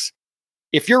districts,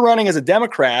 if you're running as a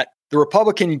Democrat, the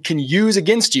Republican can use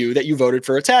against you that you voted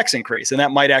for a tax increase, and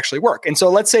that might actually work. And so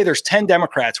let's say there's 10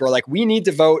 Democrats who are like, we need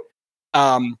to vote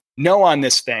no on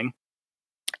this thing.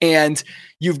 And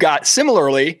you've got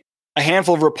similarly a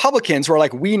handful of Republicans who are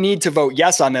like, we need to vote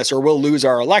yes on this or we'll lose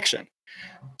our election.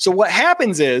 So what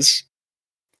happens is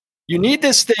you need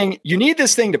this thing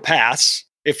to pass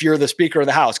if you're the Speaker of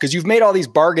the House, because you've made all these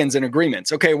bargains and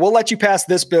agreements. Okay, we'll let you pass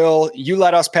this bill. You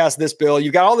let us pass this bill.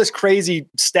 You got all this crazy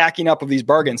stacking up of these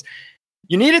bargains.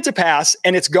 You need it to pass,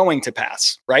 and it's going to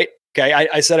pass, right? Okay,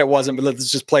 I said it wasn't, but let's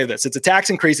just play this. It's a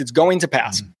tax increase. It's going to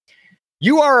pass. Mm-hmm.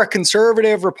 You are a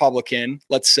conservative Republican,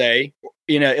 let's say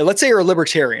you're a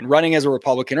libertarian running as a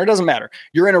Republican, or it doesn't matter.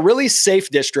 You're in a really safe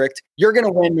district. You're going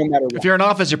to win no matter what. If you're in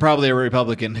office, you're probably a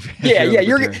Republican.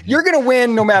 You're going to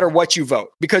win no matter what you vote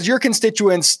because your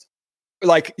constituents,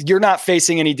 like, you're not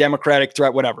facing any Democratic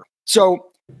threat, whatever.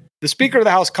 So the Speaker of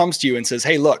the House comes to you and says,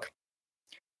 hey, look,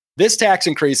 this tax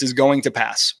increase is going to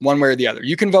pass one way or the other.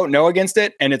 You can vote no against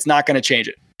it, and it's not going to change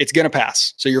it. It's going to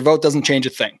pass. So your vote doesn't change a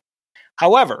thing.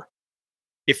 However,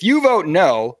 if you vote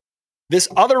no, this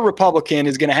other Republican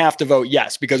is going to have to vote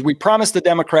yes, because we promised the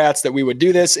Democrats that we would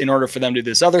do this in order for them to do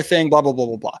this other thing, blah, blah, blah,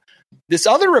 blah, blah. This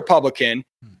other Republican,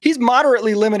 he's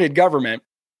moderately limited government.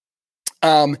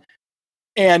 And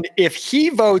if he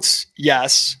votes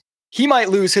yes, he might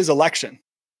lose his election.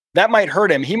 That might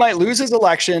hurt him. He might lose his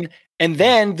election, and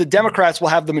then the Democrats will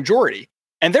have the majority.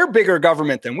 And they're bigger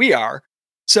government than we are.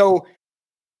 So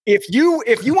if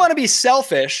you want to be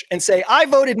selfish and say, I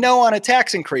voted no on a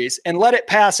tax increase and let it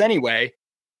pass anyway,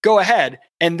 go ahead.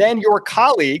 And then your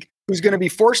colleague who's going to be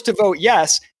forced to vote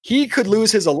yes, he could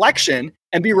lose his election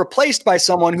and be replaced by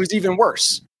someone who's even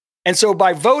worse. And so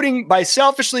by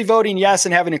selfishly voting yes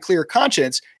and having a clear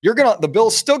conscience, the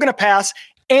bill's still going to pass,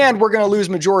 and we're going to lose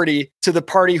majority to the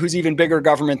party who's even bigger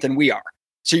government than we are.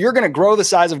 So you're going to grow the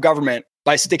size of government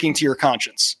by sticking to your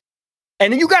conscience.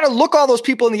 And you got to look all those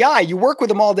people in the eye. You work with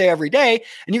them all day, every day.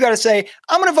 And you got to say,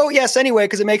 I'm going to vote yes anyway,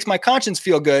 because it makes my conscience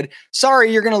feel good.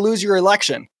 Sorry, you're going to lose your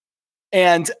election.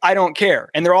 And I don't care.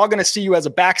 And they're all going to see you as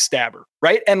a backstabber,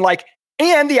 right? And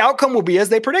the outcome will be as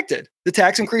they predicted. The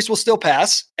tax increase will still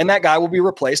pass, and that guy will be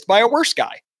replaced by a worse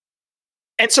guy.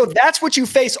 And so that's what you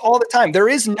face all the time. There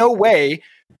is no way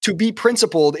to be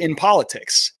principled in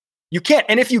politics. You can't.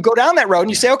 And if you go down that road and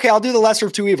you say, okay, I'll do the lesser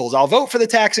of two evils. I'll vote for the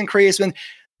tax increase. And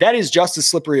that is just as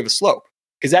slippery of a slope,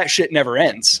 because that shit never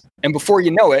ends. And before you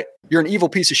know it, you're an evil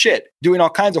piece of shit doing all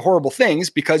kinds of horrible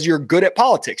things because you're good at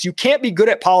politics. You can't be good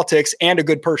at politics and a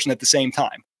good person at the same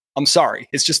time. I'm sorry.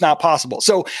 It's just not possible.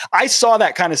 So I saw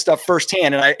that kind of stuff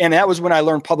firsthand. And that was when I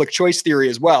learned public choice theory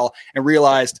as well, and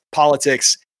realized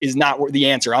politics is not the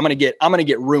answer. I'm going to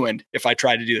get ruined if I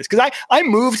try to do this. Because I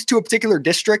moved to a particular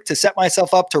district to set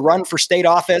myself up to run for state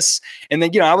office. And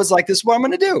then, I was like, this is what I'm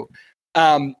going to do.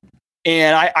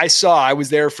 And I was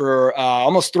there for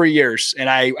almost 3 years. And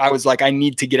I was like, I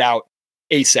need to get out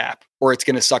ASAP or it's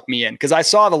going to suck me in. Because I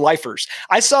saw the lifers.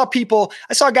 I saw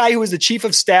a guy who was the chief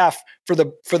of staff for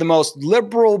the most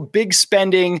liberal, big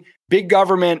spending, big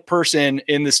government person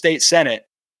in the state Senate.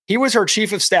 He was her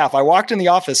chief of staff. I walked in the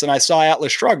office and I saw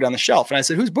Atlas Shrugged on the shelf. And I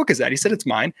said, whose book is that? He said, it's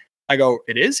mine. I go,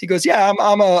 it is? He goes, yeah,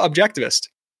 I'm a objectivist.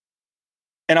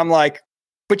 And I'm like,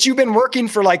 but you've been working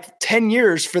for like 10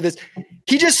 years for this.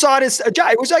 He just saw it as a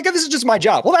job. It was like, this is just my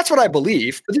job. Well, that's what I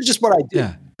believe, but it's just what I do.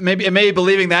 Yeah. Maybe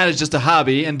believing that is just a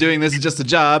hobby and doing this is just a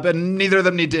job, and neither of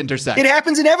them need to intersect. It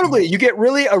happens inevitably. You get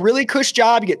a really cush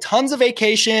job. You get tons of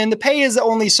vacation. The pay is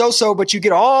only so-so, but you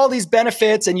get all these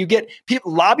benefits, and you get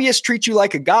people. Lobbyists treat you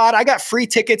like a god. I got free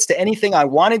tickets to anything I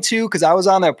wanted to because I was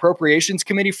on the appropriations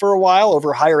committee for a while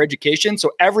over higher education.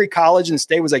 So every college in the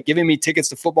state was like giving me tickets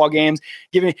to football games.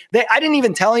 I didn't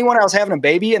even tell anyone I was having a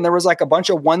baby, and there was like a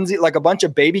bunch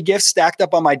of baby gifts stacked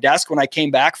up on my desk when I came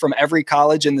back from every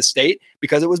college in the state,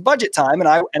 because it was budget time, and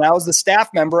I was the staff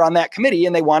member on that committee,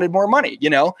 and they wanted more money,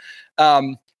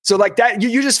 So like that,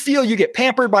 you just feel you get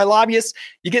pampered by lobbyists,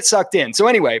 you get sucked in. So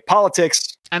anyway,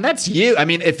 politics. And that's you. I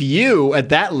mean, if you at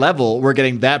that level were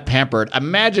getting that pampered,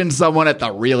 imagine someone at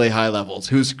the really high levels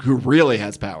who really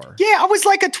has power. Yeah, I was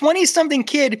like a 20-something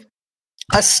kid,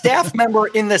 a staff member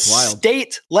in the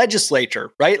state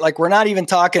legislature, right? Like we're not even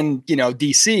talking,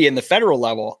 DC in the federal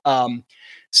level.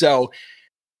 So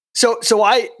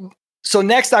So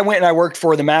next I went and I worked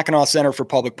for the Mackinac Center for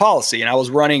Public Policy, and I was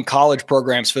running college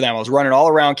programs for them. I was running all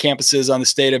around campuses in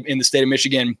the state of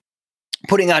Michigan,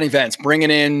 putting on events, bringing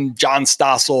in John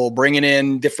Stossel, bringing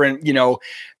in different,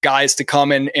 guys to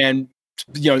come and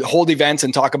hold events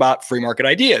and talk about free market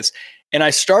ideas. And I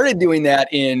started doing that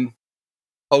in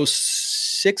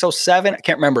 06, 07, I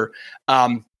can't remember.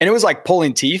 And it was like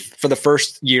pulling teeth for the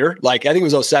first year. Like, I think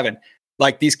it was 07.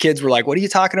 Like, these kids were like, what are you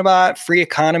talking about? Free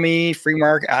economy, free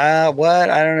market. What?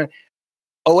 I don't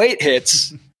know. 08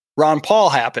 hits, Ron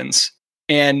Paul happens.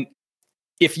 And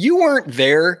if you weren't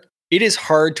there, it is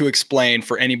hard to explain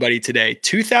for anybody today.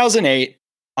 2008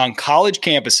 on college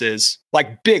campuses,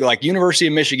 like big, like University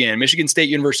of Michigan, Michigan State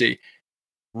University,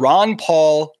 Ron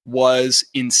Paul was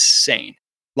insane.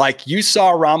 Like, you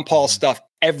saw Ron Paul stuff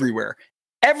everywhere.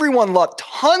 Everyone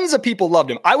tons of people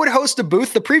loved him. I would host a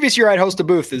booth. The previous year I'd host a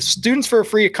booth, is Students for a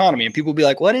Free Economy. And people would be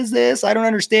like, what is this? I don't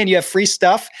understand. You have free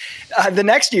stuff. The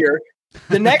next year,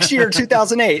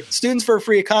 2008, Students for a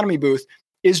Free Economy booth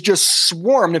is just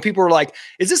swarmed. And people were like,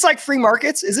 is this like free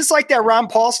markets? Is this like that Ron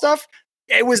Paul stuff?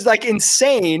 It was like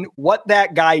insane what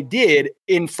that guy did.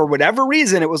 And for whatever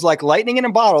reason, it was like lightning in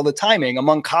a bottle, the timing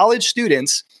among college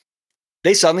students.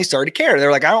 They suddenly started to care.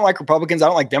 They're like, I don't like Republicans, I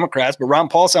don't like Democrats, but Ron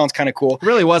Paul sounds kind of cool. It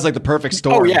really was like the perfect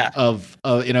storm of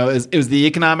it was the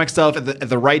economic stuff at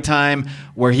the right time,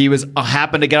 where he was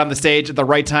happened to get on the stage at the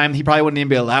right time. He probably wouldn't even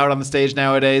be allowed on the stage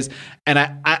nowadays. And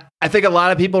I think a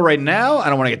lot of people right now, I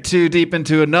don't want to get too deep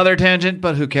into another tangent,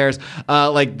 but who cares?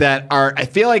 I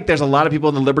feel like there's a lot of people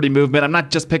in the liberty movement. I'm not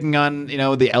just picking on,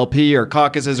 the LP or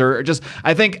caucuses or just,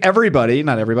 I think everybody,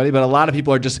 not everybody, but a lot of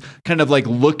people are just kind of like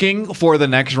looking for the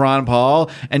next Ron Paul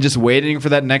and just waiting for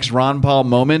that next Ron Paul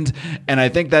moment. And I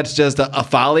think that's just a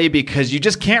folly, because you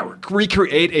just can't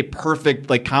recreate a perfect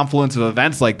like confluence of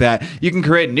events like that. You can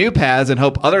create new paths and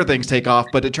hope other things take off,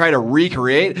 but to try to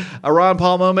recreate a Ron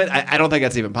Paul moment, I don't think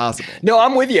that's even possible. No,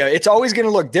 I'm with you. It's always going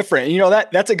to look different.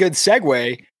 That's a good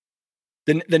segue.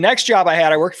 The next job I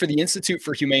had, I worked for the Institute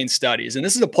for Humane Studies. And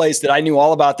this is a place that I knew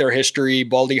all about their history,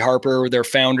 Baldy Harper, their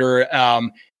founder.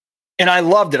 And I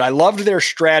loved it. I loved their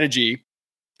strategy.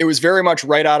 It was very much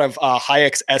right out of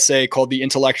Hayek's essay called The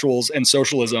Intellectuals and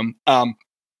Socialism,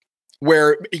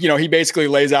 where, he basically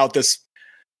lays out this.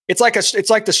 It's like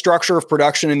the structure of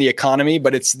production in the economy,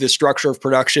 but it's the structure of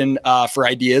production for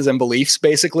ideas and beliefs,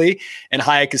 basically. And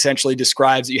Hayek essentially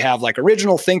describes that you have like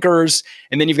original thinkers,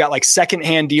 and then you've got like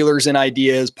secondhand dealers in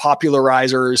ideas,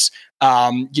 popularizers,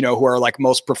 who are like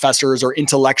most professors or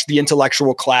the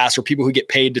intellectual class, or people who get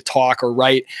paid to talk or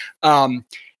write. And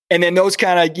then those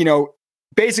kind of,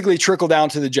 basically trickle down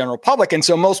to the general public. And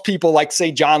so most people, like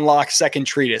say John Locke's second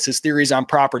treatise, his theories on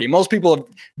property, most people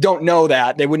don't know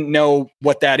that. They wouldn't know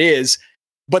what that is,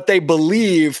 but they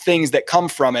believe things that come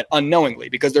from it unknowingly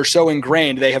because they're so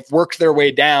ingrained. They have worked their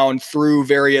way down through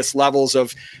various levels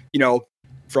of,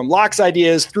 from Locke's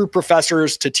ideas through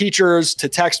professors to teachers to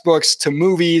textbooks to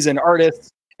movies and artists.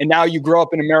 And now you grow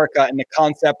up in America and the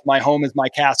concept, my home is my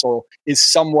castle, is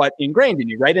somewhat ingrained in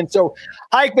you, right? And so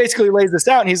Hayek basically lays this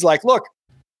out and he's like, look,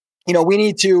 we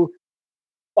need to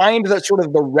find the sort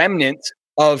of the remnant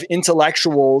of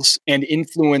intellectuals and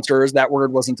influencers. That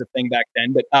word wasn't a thing back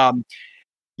then,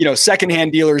 but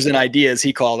secondhand dealers in ideas,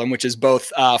 he called them, which is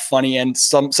both funny and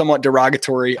somewhat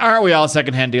derogatory. Aren't we all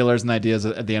secondhand dealers in ideas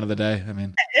at the end of the day? I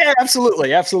mean, yeah,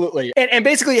 absolutely. And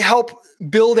basically help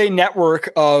build a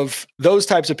network of those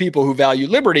types of people who value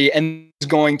liberty and is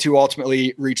going to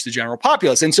ultimately reach the general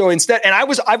populace. And so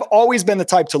I've always been the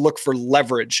type to look for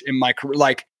leverage in my career,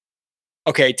 like,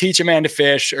 okay, teach a man to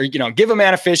fish, or, give a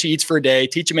man a fish, he eats for a day,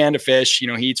 teach a man to fish, he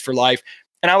eats for life.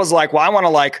 And I was like, well, I want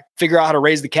to figure out how to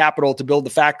raise the capital to build the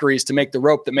factories, to make the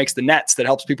rope that makes the nets that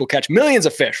helps people catch millions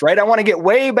of fish, right? I want to get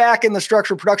way back in the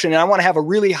structure of production, and I want to have a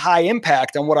really high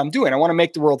impact on what I'm doing. I want to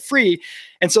make the world free.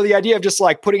 And so the idea of just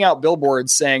putting out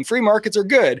billboards saying free markets are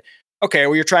good. Okay,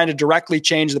 well, you're trying to directly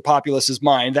change the populace's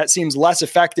mind. That seems less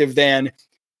effective than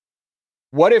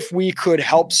what if we could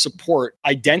help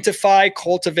identify,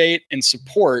 cultivate, and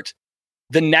support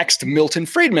the next Milton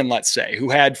Friedman, let's say, who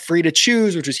had free to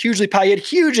choose, which was hugely powerful. He had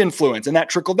huge influence, and that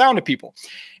trickled down to people.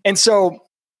 And so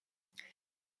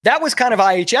that was kind of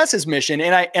IHS's mission.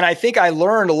 And I think I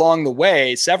learned along the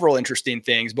way several interesting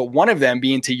things, but one of them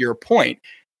being, to your point,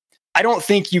 I don't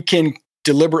think you can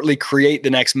deliberately create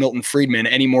the next Milton Friedman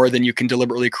any more than you can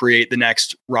deliberately create the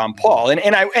next Ron Paul.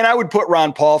 And I would put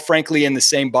Ron Paul, frankly, in the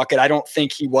same bucket. I don't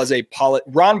think he was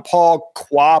Ron Paul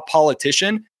qua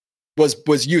politician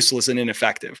was useless and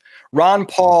ineffective. Ron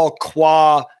Paul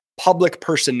qua public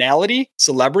personality,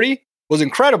 celebrity, was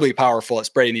incredibly powerful at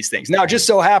spreading these things. Now, it just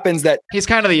so happens that he's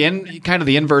kind of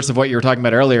the inverse of what you were talking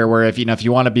about earlier, where if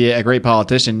you want to be a great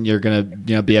politician, you're going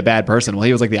to be a bad person. Well,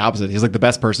 he was like the opposite. He's like the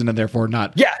best person and therefore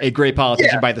not a great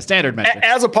politician by the standard metric.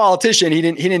 As a politician, he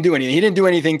didn't do anything. He didn't do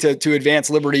anything to advance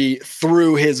liberty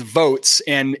through his votes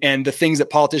and the things that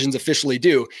politicians officially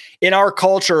do. In our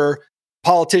culture,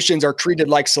 politicians are treated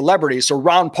like celebrities. So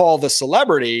Ron Paul, the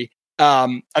celebrity,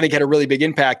 I think had a really big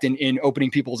impact in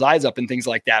opening people's eyes up and things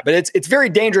like that. But it's very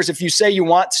dangerous if you say you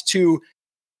want to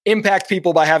impact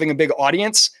people by having a big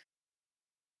audience.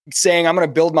 Saying I'm going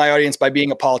to build my audience by being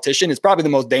a politician is probably the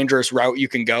most dangerous route you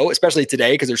can go, especially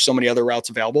today because there's so many other routes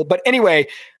available. But anyway,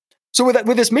 so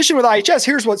with this mission with IHS,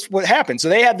 here's what happened. So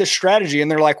they had this strategy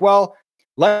and they're like, well,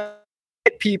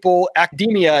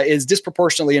 academia is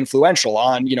disproportionately influential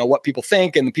on, what people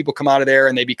think, and the people come out of there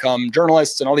and they become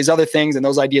journalists and all these other things, and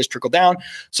those ideas trickle down.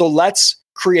 So let's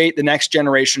create the next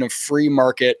generation of free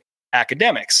market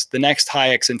academics, the next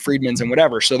Hayeks and Friedmans and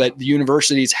whatever, so that the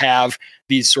universities have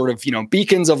these sort of,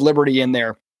 beacons of liberty in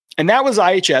there. And that was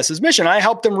IHS's mission. I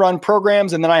helped them run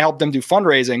programs and then I helped them do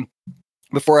fundraising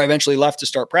before I eventually left to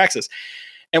start Praxis.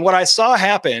 And what I saw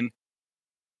happen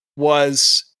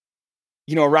was,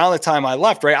 around the time I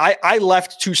left, right? I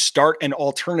left to start an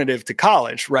alternative to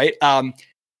college, right?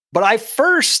 But I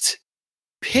first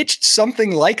pitched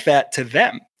something like that to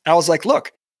them. I was like,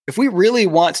 look, if we really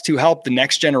want to help the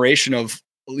next generation of,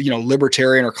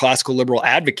 libertarian or classical liberal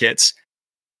advocates,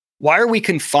 why are we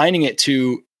confining it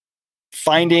to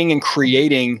finding and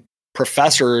creating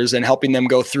professors and helping them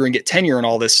go through and get tenure and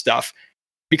all this stuff?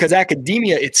 Because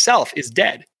academia itself is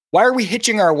dead. Why are we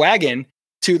hitching our wagon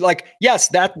to yes,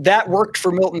 that worked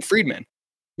for Milton Friedman.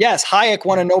 Yes, Hayek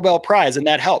won a Nobel Prize and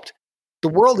that helped. The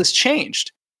world has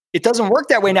changed. It doesn't work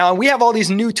that way now. And we have all these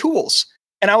new tools.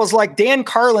 And I was like, Dan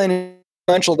Carlin is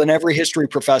influential than every history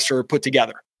professor put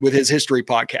together with his history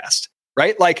podcast,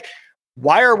 right?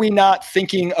 Why are we not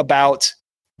thinking about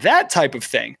that type of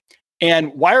thing?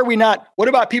 And why are we not, what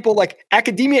about people like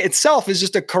academia itself is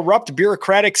just a corrupt,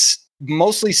 bureaucratic,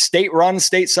 mostly state-run,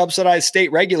 state-subsidized,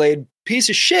 state-regulated piece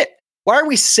of shit. Why are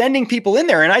we sending people in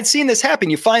there? And I'd seen this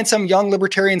happen. You find some young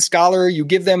libertarian scholar, you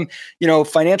give them,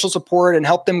 financial support and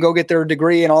help them go get their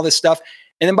degree and all this stuff.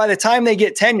 And then by the time they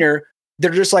get tenure,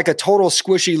 they're just like a total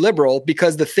squishy liberal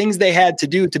because the things they had to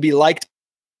do to be liked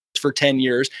for 10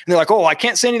 years. And they're like, oh, I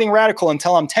can't say anything radical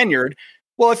until I'm tenured.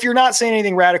 Well, if you're not saying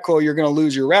anything radical, you're going to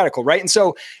lose your radical, right? And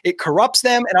so it corrupts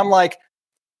them. And I'm like,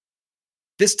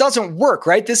 this doesn't work,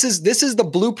 right? This is the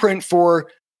blueprint for,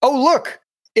 oh, look,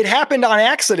 it happened on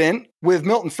accident with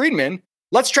Milton Friedman.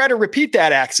 Let's try to repeat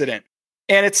that accident.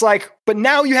 And it's like, but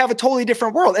now you have a totally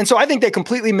different world. And so I think they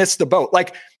completely missed the boat.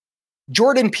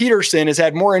 Jordan Peterson has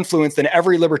had more influence than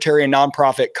every libertarian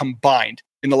nonprofit combined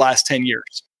in the last 10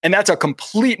 years. And that's a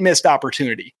complete missed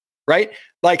opportunity, right?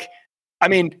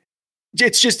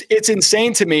 It's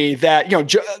insane to me that,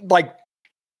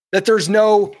 that there's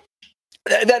no,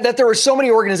 that there were so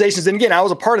many organizations. And again, I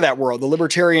was a part of that world, the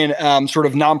libertarian sort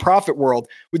of nonprofit world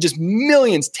with just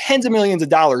millions, tens of millions of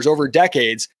dollars over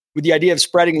decades with the idea of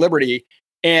spreading liberty.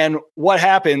 And what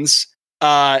happens?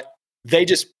 They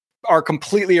just are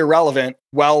completely irrelevant.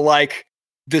 Well,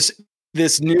 this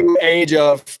new age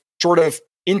of sort of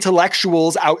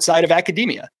intellectuals outside of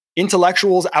academia,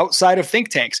 intellectuals outside of think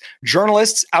tanks,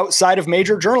 journalists outside of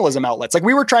major journalism outlets.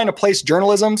 We were trying to place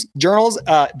journalists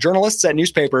at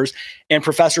newspapers and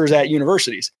professors at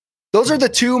universities. Those are the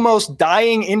two most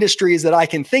dying industries that I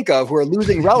can think of who are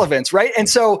losing relevance, right? And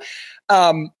so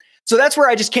that's where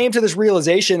I just came to this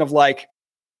realization of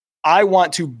I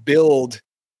want to build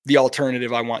the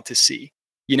alternative I want to see.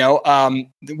 We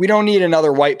don't need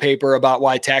another white paper about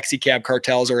why taxi cab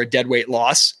cartels are a deadweight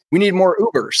loss. We need more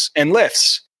Ubers and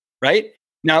Lyfts, right?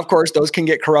 Now, of course, those can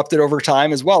get corrupted over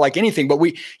time as well, like anything. But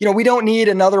we don't need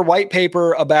another white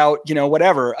paper about,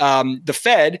 the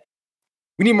Fed.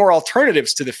 We need more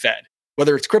alternatives to the Fed,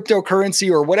 whether it's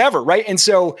cryptocurrency or whatever, right? And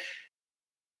so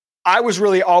I was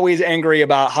really always angry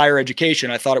about higher education.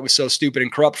 I thought it was so stupid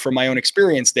and corrupt from my own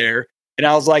experience there. And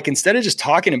I was like, instead of just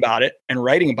talking about it and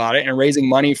writing about it and raising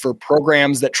money for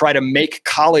programs that try to make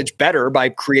college better by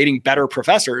creating better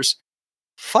professors,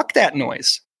 fuck that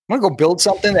noise. I'm going to go build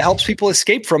something that helps people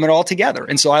escape from it altogether.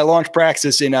 And so I launched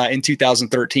Praxis in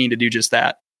 2013 to do just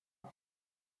that.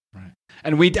 Right.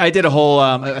 And I did a whole,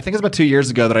 I think it was about 2 years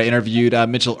ago that I interviewed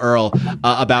Mitchell Earl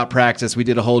about Praxis. We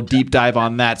did a whole deep dive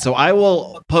on that. So I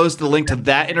will post the link to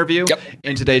that interview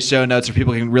in today's show notes so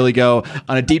people can really go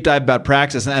on a deep dive about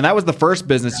Praxis. And that was the first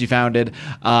business you founded.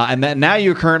 And then now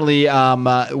you currently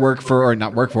but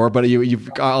you've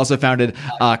also founded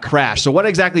Crash. So what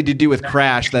exactly do you do with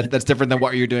Crash that's different than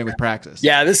what you're doing with Praxis?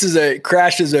 Yeah,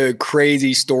 Crash is a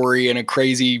crazy story and a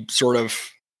crazy sort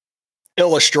of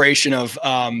illustration of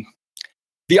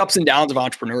the ups and downs of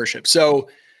entrepreneurship. So,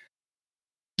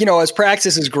 as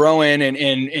Praxis is growing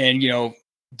and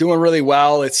doing really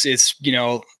well, it's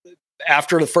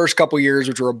after the first couple of years,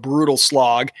 which were a brutal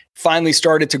slog, finally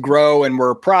started to grow and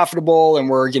we're profitable and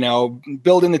we're,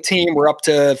 building the team. We're up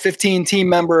to 15 team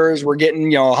members. We're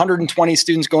getting, 120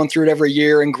 students going through it every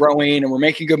year and growing, and we're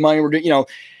making good money. We're doing,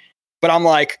 but I'm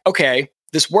like, okay,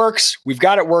 this works. We've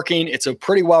got it working. It's a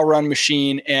pretty well-run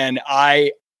machine. And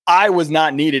I was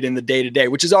not needed in the day-to-day,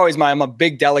 which is always I'm a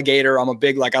big delegator. I'm a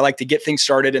big, I like to get things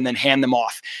started and then hand them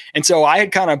off. And so I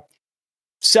had kind of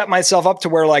set myself up to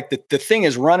where the thing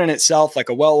is running itself like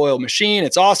a well-oiled machine.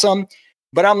 It's awesome.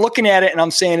 But I'm looking at it and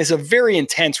I'm saying it's a very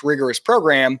intense, rigorous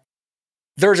program.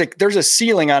 There's a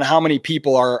ceiling on how many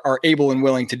people are able and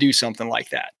willing to do something like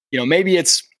that. Maybe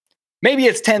it's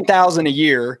 10,000 a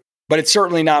year, but it's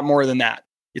certainly not more than that.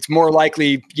 It's more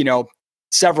likely,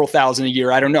 several thousand a year.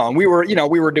 I don't know. And we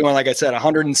were doing, like I said,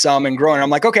 100 and some and growing. I'm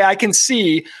like, okay, I can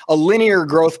see a linear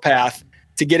growth path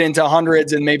to get into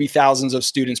hundreds and maybe thousands of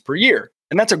students per year.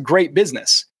 And that's a great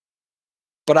business.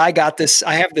 But I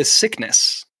have this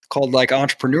sickness called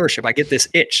entrepreneurship. I get this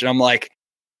itch and I'm like,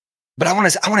 but I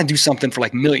want to do something for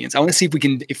millions. I want to see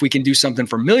if we can do something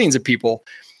for millions of people.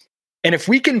 And if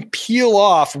we can peel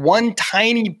off one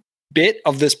tiny bit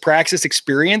of this Praxis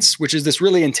experience, which is this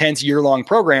really intense year-long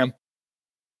program,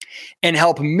 and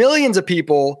help millions of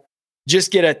people just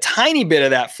get a tiny bit of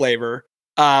that flavor,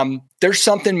 there's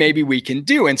something maybe we can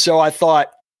do. And so I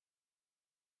thought,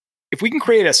 if we can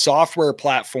create a software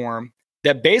platform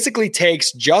that basically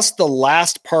takes just the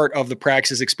last part of the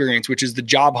Praxis experience, which is the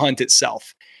job hunt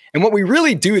itself. And what we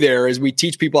really do there is we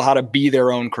teach people how to be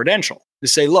their own credential. To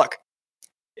say, look,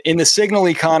 in the signal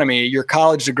economy, your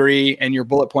college degree and your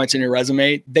bullet points in your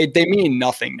resume, they mean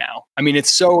nothing now. I mean,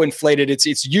 it's so inflated, it's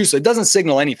useless. It doesn't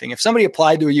signal anything. If somebody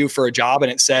applied to you for a job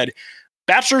and it said,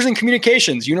 Bachelor's in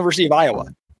Communications, University of Iowa,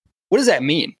 what does that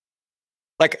mean?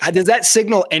 Does that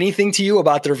signal anything to you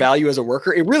about their value as a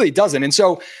worker? It really doesn't. And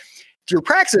so through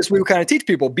Praxis, we would kind of teach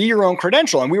people, be your own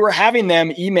credential. And we were having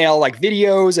them email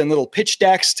videos and little pitch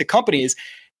decks to companies.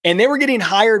 And they were getting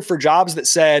hired for jobs that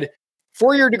said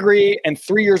 4-year degree and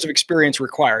 3 years of experience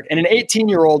required. And an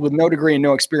 18-year-old with no degree and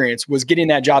no experience was getting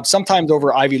that job sometimes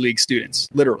over Ivy League students,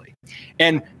 literally.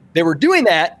 And they were doing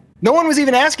that. No one was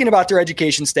even asking about their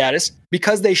education status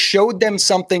because they showed them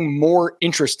something more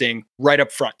interesting right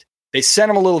up front. They sent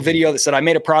them a little video that said, I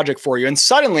made a project for you. And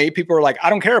suddenly people were like, I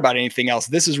don't care about anything else.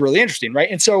 This is really interesting, right?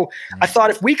 And so I thought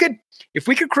if we could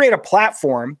create a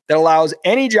platform that allows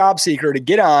any job seeker to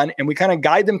get on and we kind of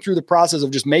guide them through the process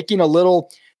of just making a little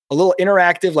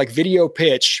interactive video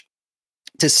pitch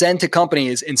to send to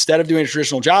companies instead of doing a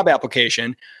traditional job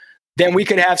application, then we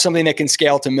could have something that can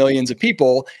scale to millions of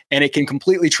people and it can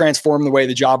completely transform the way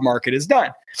the job market is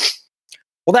done.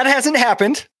 Well, that hasn't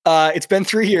happened. It's been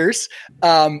 3 years.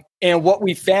 And what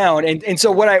we found, and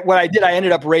so what I did, I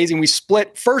ended up we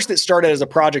split. First, it started as a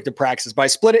project of Praxis, but I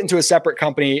split it into a separate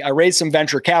company. I raised some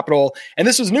venture capital, and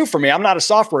this was new for me. I'm not a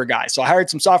software guy. So I hired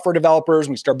some software developers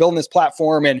and we started building this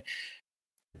platform. And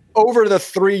over the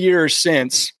 3 years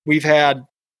since, we've had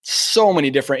so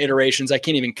many different iterations. I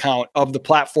can't even count of the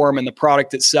platform and the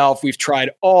product itself. We've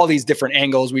tried all these different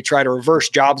angles. We tried a reverse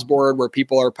jobs board where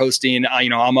people are posting,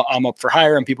 I'm up for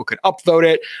hire and people could upvote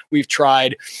it. We've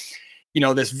tried,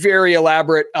 this very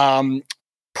elaborate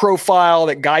profile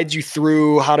that guides you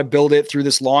through how to build it through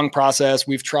this long process.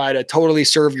 We've tried to totally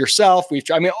serve yourself.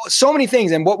 So many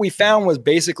things. And what we found was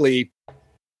basically,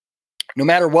 no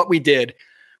matter what we did,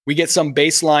 we get some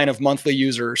baseline of monthly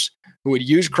users who would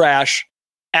use Crash,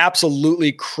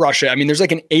 absolutely crush it. I mean, there's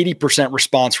an 80%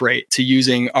 response rate to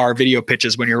using our video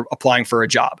pitches when you're applying for a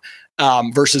job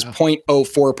versus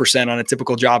 0.04% on a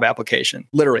typical job application.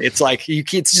 Literally, it's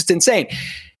it's just insane.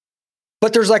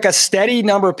 But there's a steady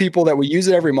number of people that will use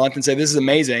it every month and say, this is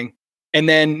amazing. And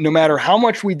then no matter how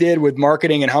much we did with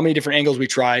marketing and how many different angles we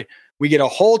tried, we get a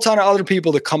whole ton of other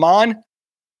people to come on,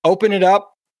 open it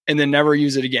up, and then never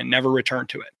use it again, never return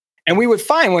to it. And we would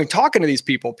find when talking to these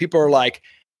people are like,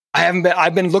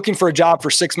 I've been looking for a job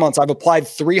for 6 months. I've applied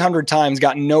 300 times,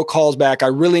 gotten no calls back. I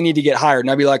really need to get hired.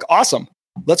 And I'd be like, awesome.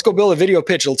 let's go build a video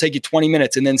pitch. It'll take you 20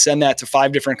 minutes and then send that to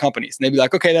 5 different companies. And they'd be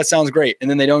like, okay, that sounds great. And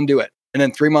then they don't do it. And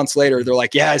then 3 months later, they're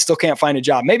like, yeah, I still can't find a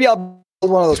job. Maybe I'll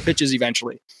build one of those pitches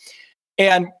eventually.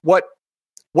 And what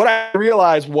I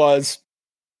realized was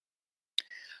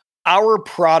our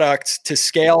product, to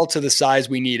scale to the size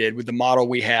we needed with the model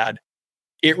we had,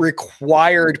 it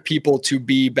required people to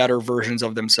be better versions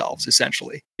of themselves,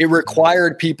 essentially. It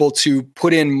required people to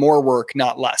put in more work,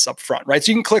 not less up front, right?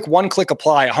 So you can click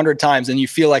apply 100 times and you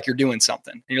feel like you're doing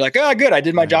something. And you're like, oh, good, I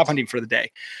did my job hunting for the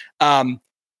day.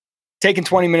 Taking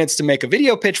 20 minutes to make a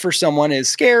video pitch for someone is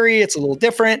scary. It's a little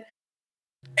different.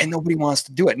 And nobody wants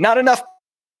to do it. Not enough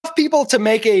people to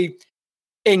make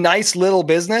a nice little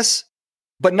business,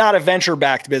 but not a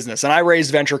venture-backed business. And I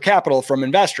raised venture capital from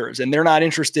investors, and they're not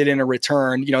interested in a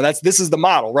return. This is the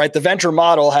model, right? The venture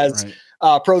model has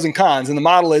pros and cons, and the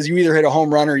model is you either hit a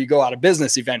home run or you go out of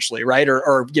business eventually, right?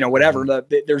 Or whatever.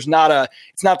 It's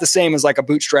not the same as like a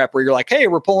bootstrap where you're like, hey,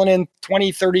 we're pulling in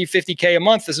 20, 30, 50K a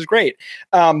month. This is great.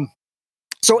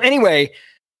 So anyway,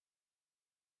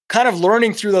 kind of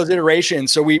learning through those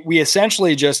iterations. So we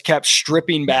essentially just kept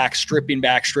stripping back.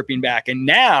 And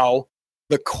now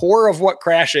the core of what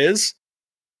Crash is,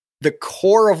 the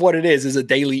core of what it is a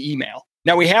daily email.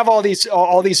 Now we have all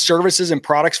these services and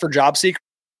products for job seekers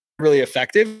really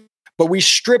effective, but we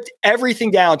stripped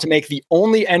everything down to make the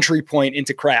only entry point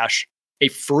into Crash a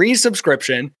free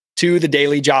subscription to the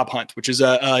daily job hunt, which is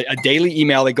a daily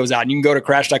email that goes out. And you can go to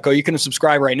crash.co. You can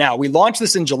subscribe right now. We launched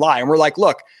this in July, and we're like,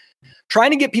 look,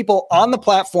 trying to get people on the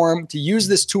platform to use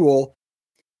this tool,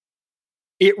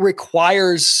 it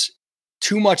requires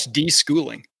too much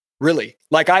de-schooling, really.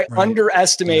 Like I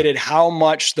underestimated how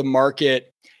much the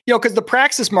market, because the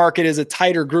praxis market is a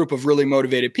tighter group of really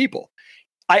motivated people.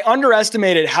 I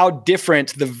underestimated how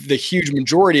different the huge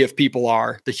majority of people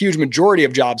are, the huge majority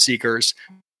of job seekers,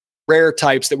 rare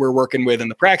types that we're working with in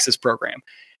the praxis program.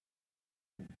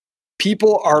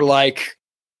 People are like,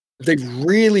 they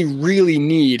really, really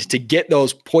need to get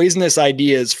those poisonous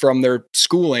ideas from their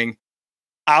schooling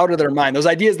out of their mind. Those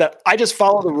ideas that I just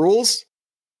follow the rules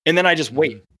and then I just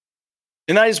wait.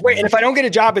 And if I don't get a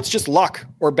job, it's just luck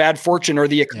or bad fortune or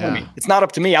the economy. Yeah. It's not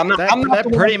up to me. That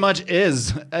pretty much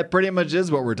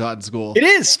is what we're taught in school. It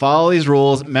is. Follow these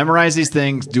rules, memorize these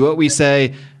things, do what we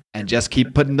say, and just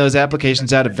keep putting those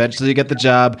applications out. Eventually you get the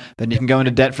job. Then you can go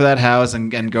into debt for that house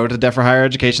and go to debt for higher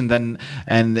education.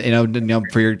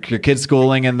 For your kids'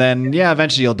 schooling. And then,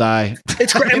 eventually you'll die.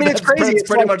 It's crazy. It's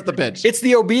pretty much the pitch. It's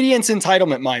the obedience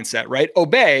entitlement mindset, right?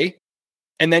 Obey,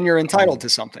 and then you're entitled to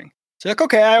something. So like,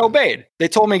 okay, I obeyed. They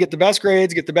told me get the best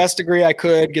grades, get the best degree I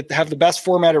could, have the best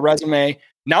formatted resume.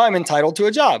 Now I'm entitled to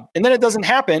a job. And then it doesn't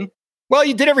happen. Well,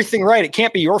 you did everything right. It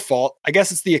can't be your fault. I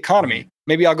guess it's the economy.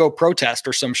 Maybe I'll go protest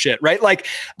or some shit, right?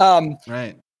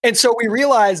 Right. And so we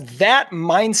realized that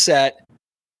mindset,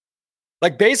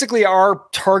 like basically our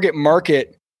target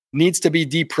market needs to be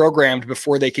deprogrammed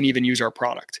before they can even use our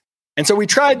product. And so we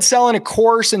tried selling a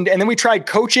course and then we tried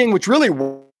coaching, which really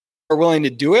are willing to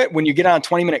do it when you get on a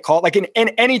 20-minute call. Like in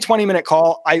any 20-minute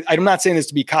call, I'm not saying this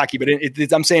to be cocky, but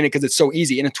I'm saying it because it's so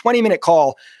easy. In a 20-minute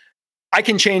call, I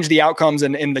can change the outcomes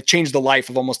and change the life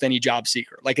of almost any job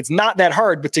seeker. Like it's not that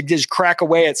hard, but to just crack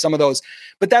away at some of those,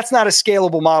 but that's not a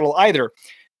scalable model either.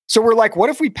 So we're like, what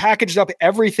if we packaged up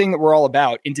everything that we're all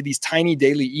about into these tiny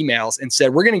daily emails and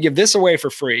said, we're going to give this away for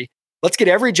free. Let's get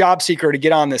every job seeker to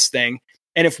get on this thing.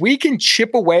 And if we can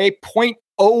chip away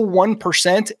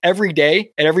 0.01% every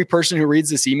day at every person who reads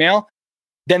this email,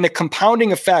 then the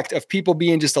compounding effect of people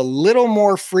being just a little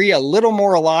more free, a little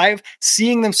more alive,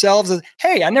 seeing themselves as,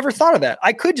 hey, I never thought of that.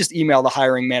 I could just email the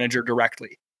hiring manager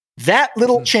directly. That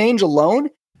little change alone,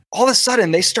 all of a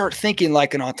sudden they start thinking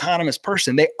like an autonomous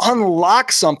person. They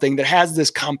unlock something that has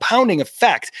this compounding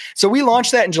effect. So we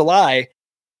launched that in July.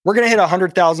 We're going to hit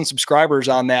 100,000 subscribers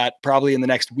on that probably in the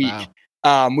next week. Wow.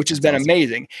 Which has been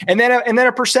amazing. And then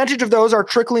a percentage of those are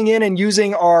trickling in and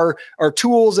using our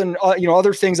tools and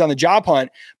other things on the job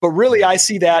hunt. But really, I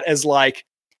see that as like,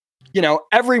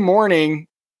 every morning,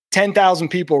 10,000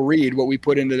 people read what we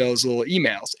put into those little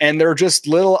emails, and they're just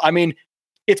little. I mean,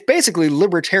 it's basically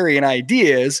libertarian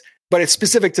ideas, but it's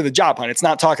specific to the job hunt. It's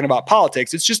not talking about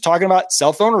politics. It's just talking about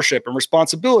self-ownership and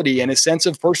responsibility and a sense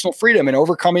of personal freedom and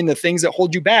overcoming the things that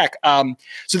hold you back.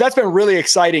 So that's been really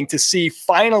exciting to see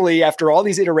finally, after all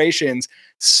these iterations,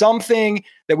 something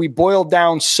that we boiled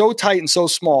down so tight and so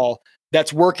small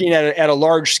that's working at a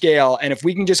large scale. And if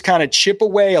we can just kind of chip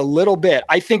away a little bit,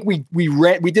 I think we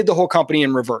did the whole company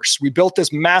in reverse. We built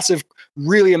this massive,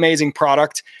 really amazing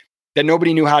product that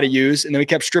nobody knew how to use. And then we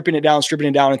kept stripping it down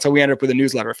until we ended up with a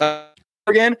newsletter. If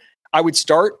again, I would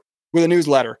start with a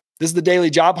newsletter. This is the daily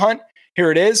job hunt.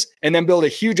 here it is, and then build a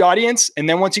huge audience. And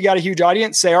then once you got a huge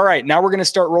audience, say, all right, now we're going to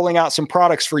start rolling out some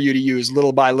products for you to use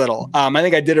little by little. I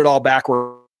think I did it all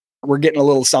backward. We're getting a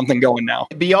little something going now.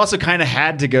 But you also kind of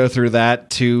had to go through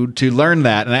that to learn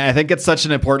that. And I think it's such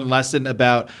an important lesson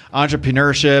about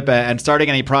entrepreneurship and starting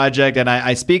any project. And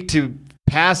I speak to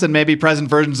past and maybe present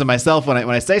versions of myself when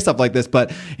I say stuff like this,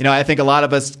 but I think a lot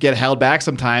of us get held back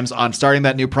sometimes on starting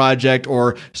that new project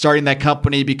or starting that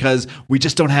company because we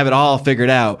just don't have it all figured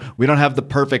out. We don't have the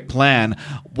perfect plan.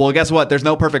 Well, guess what? There's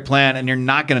no perfect plan, and you're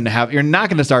not going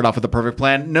to start off with a perfect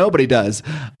plan. Nobody does.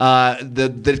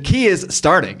 The key is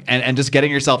starting and just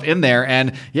getting yourself in there.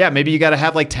 And yeah, maybe you got to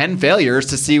have like 10 failures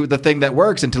to see the thing that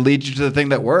works and to lead you to the thing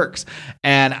that works.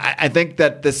 And I think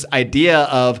that this idea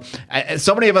of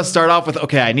so many of us start off with,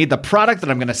 okay, I need the product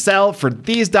that I'm going to sell for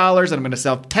these dollars, and I'm going to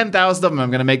sell 10,000 of them. I'm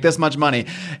going to make this much money.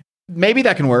 Maybe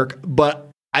that can work, but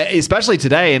especially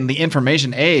today in the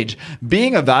information age,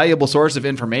 being a valuable source of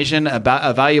information, about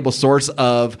a valuable source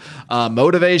of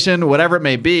motivation, whatever it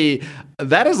may be,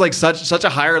 that is like such a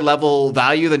higher level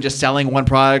value than just selling one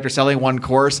product or selling one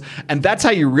course. And that's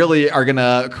how you really are going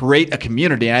to create a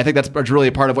community. And I think that's really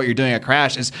a part of what you're doing at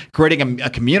Crash, is creating a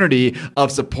community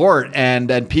of support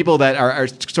and people that are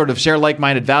sort of share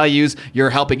like-minded values.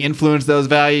 You're helping influence those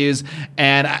values.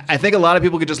 And I think a lot of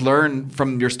people could just learn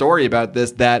from your story about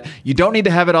this, that you don't need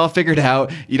to have it all figured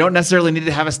out. You don't necessarily need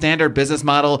to have a standard business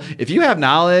model. If you have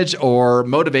knowledge or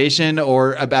motivation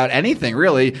or about anything,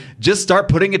 really, just start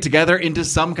putting it together into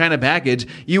some kind of package.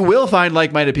 You will find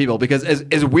like-minded people, because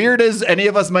as weird as any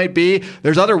of us might be,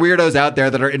 there's other weirdos out there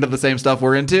that are into the same stuff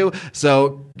we're into.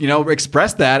 So,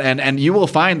 express that and you will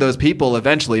find those people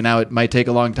eventually. Now, it might take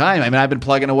a long time. I mean, I've been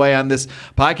plugging away on this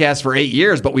podcast for 8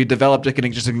 years, but we've developed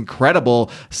just an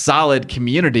incredible, solid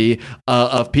community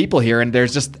of people here. And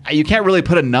there's just, you can't really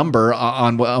put a number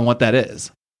on what that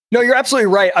is. No, you're absolutely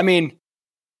right. I mean,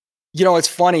 it's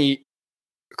funny.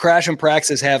 Crash and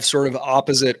Praxis have sort of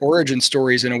opposite origin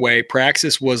stories in a way.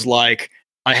 Praxis was like,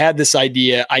 I had this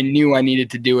idea. I knew I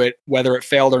needed to do it. Whether it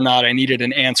failed or not, I needed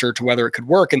an answer to whether it could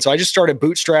work. And so I just started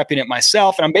bootstrapping it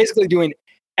myself. And I'm basically doing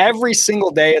every single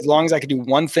day, as long as I could do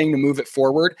one thing to move it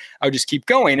forward, I would just keep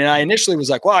going. And I initially was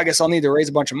like, well, I guess I'll need to raise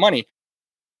a bunch of money.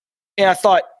 And I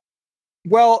thought,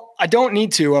 well, I don't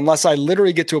need to unless I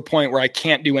literally get to a point where I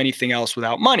can't do anything else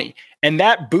without money. And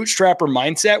that bootstrapper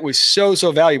mindset was so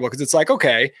valuable, because it's like,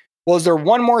 okay, well, is there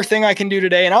one more thing I can do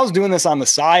today? And I was doing this on the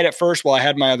side at first while I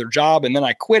had my other job, and then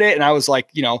I quit it. And I was like,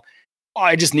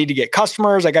 I just need to get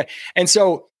customers. And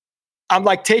so I'm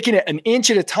like taking it an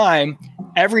inch at a time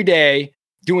every day,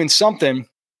 doing something.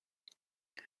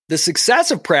 The success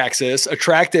of Praxis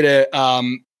attracted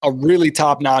a really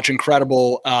top-notch,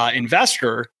 incredible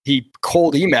investor. He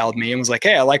cold emailed me and was like,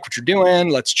 hey, I like what you're doing.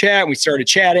 Let's chat. And we started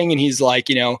chatting, and he's like,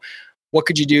 what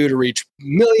could you do to reach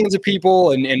millions of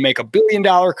people and make $1 billion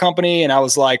company? And I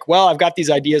was like, well, I've got these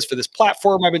ideas for this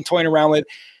platform I've been toying around with.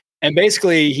 And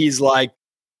basically he's like,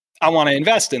 I want to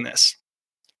invest in this.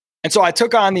 And so I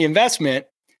took on the investment.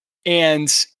 And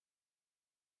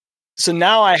so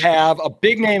now I have a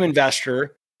big name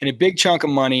investor and a big chunk of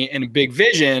money and a big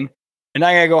vision. And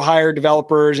I got to go hire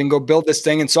developers and go build this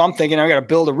thing. And so I'm thinking I got to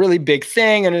build a really big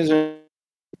thing.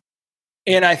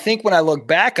 And I think when I look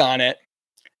back on it,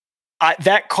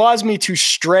 that caused me to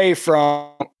stray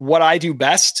from what I do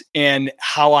best and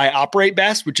how I operate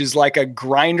best, which is like a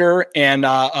grinder and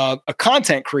a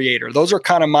content creator. Those are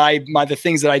kind of the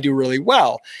things that I do really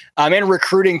well. And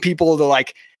recruiting people to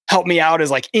like help me out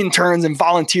as like interns and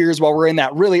volunteers while we're in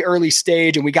that really early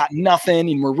stage and we got nothing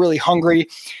and we're really hungry.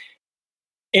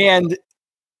 And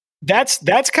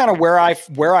that's kind of where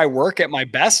I work at my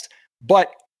best.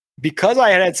 But because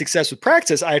I had success with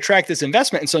Praxis, I attract this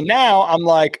investment. And so now I'm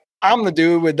like, I'm the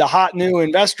dude with the hot new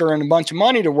investor and a bunch of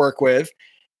money to work with.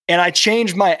 And I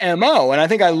changed my MO. And I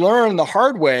think I learned the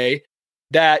hard way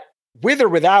that with or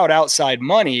without outside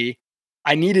money,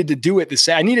 I needed to do it the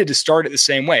same. I needed to start it the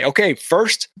same way. Okay,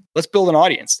 first, let's build an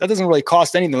audience. That doesn't really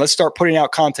cost anything. Let's start putting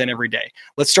out content every day.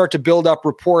 Let's start to build up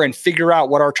rapport and figure out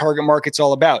what our target market's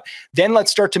all about. Then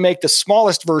let's start to make the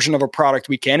smallest version of a product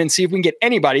we can and see if we can get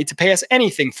anybody to pay us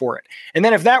anything for it. And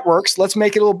then if that works, let's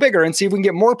make it a little bigger and see if we can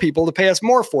get more people to pay us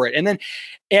more for it. And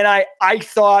I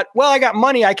thought, well, I got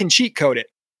money. I can cheat code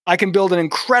it. I can build an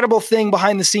incredible thing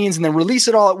behind the scenes and then release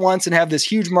it all at once and have this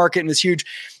huge market and this huge,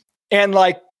 and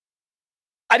like,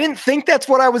 I didn't think that's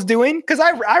what I was doing because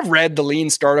I've read the lean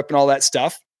startup and all that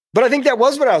stuff, but I think that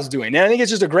was what I was doing. And I think it's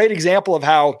just a great example of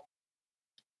how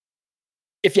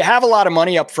if you have a lot of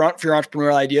money up front for your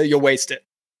entrepreneurial idea, you'll waste it.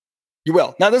 You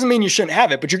will. Now, it doesn't mean you shouldn't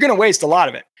have it, but you're going to waste a lot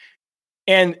of it.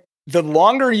 And the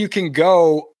longer you can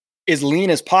go as lean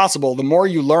as possible, the more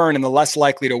you learn and the less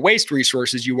likely to waste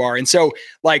resources you are. And so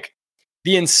like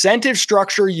the incentive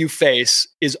structure you face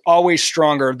is always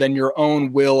stronger than your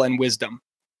own will and wisdom.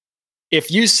 If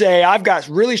you say, I've got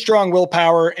really strong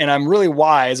willpower and I'm really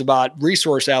wise about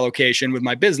resource allocation with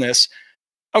my business,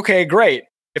 okay, great.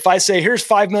 If I say, here's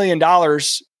 $5 million,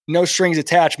 no strings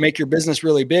attached, make your business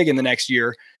really big in the next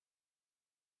year,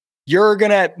 we're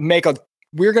going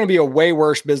to be a way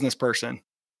worse business person,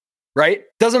 right?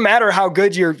 Doesn't matter how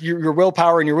good your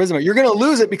willpower and your wisdom are. You're going to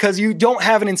lose it because you don't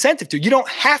have an incentive to. You don't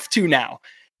have to now.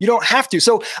 You don't have to.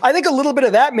 So I think a little bit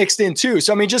of that mixed in too.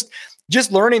 So I mean,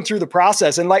 just learning through the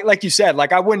process, and like you said,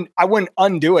 like I wouldn't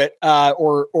undo it,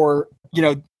 or you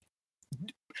know,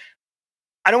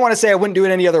 I don't want to say I wouldn't do it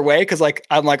any other way, because like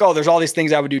I'm like, oh, there's all these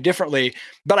things I would do differently,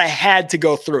 but I had to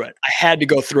go through it. I had to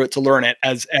go through it to learn it,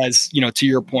 as you know, to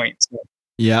your point. So.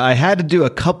 Yeah, I had to do a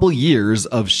couple years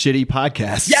of shitty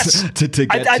podcasts. Yes, to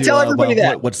get I tell everybody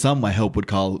that what some I hope would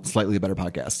call slightly better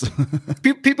podcasts.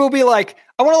 People will be like,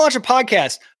 I want to launch a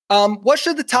podcast. What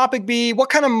should the topic be? What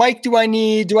kind of mic do I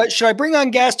need? Should I bring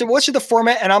on guests? What should the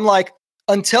format? And I'm like,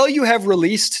 until you have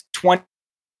released 20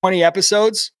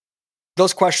 episodes,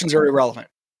 those questions are irrelevant.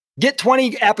 Get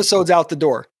 20 episodes out the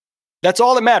door. That's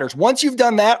all that matters. Once you've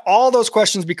done that, all those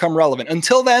questions become relevant.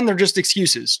 Until then, they're just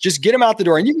excuses. Just get them out the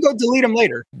door, and you can go delete them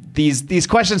later. These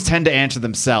questions tend to answer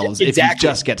themselves exactly. if you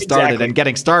just get started. And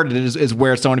getting started is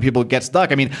where so many people get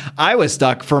stuck. I mean, I was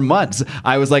stuck for months.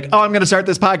 I was like, oh, I'm going to start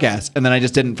this podcast. And then I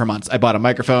just didn't for months. I bought a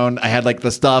microphone. I had like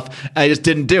the stuff. I just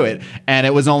didn't do it. And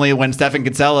it was only when Stefan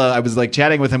Kinsella, I was like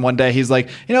chatting with him one day. He's like,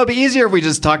 you know, it'd be easier if we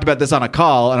just talked about this on a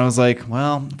call. And I was like,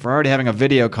 well, if we're already having a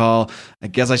video call, I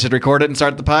guess I should record it and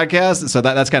start the podcast. So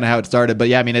that's kind of how it started. But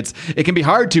yeah, I mean, it can be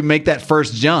hard to make that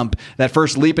first jump, that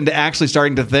first leap into actually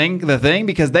starting to think the thing,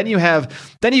 because then you've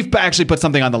actually put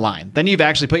something on the line. Then you've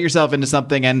actually put yourself into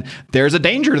something, and there's a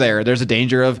danger there. There's a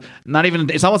danger of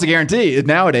it's almost a guarantee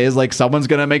nowadays. Like someone's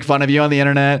going to make fun of you on the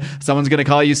internet. Someone's going to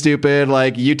call you stupid.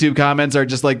 Like YouTube comments are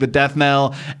just like the death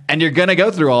knell, and you're going to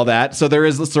go through all that. So there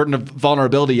is a certain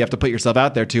vulnerability you have to put yourself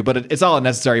out there to, but it's all a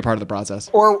necessary part of the process.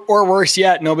 Or worse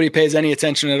yet, nobody pays any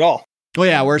attention at all. Well,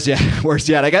 yeah, worse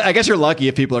yet. I guess you're lucky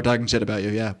if people are talking shit about you.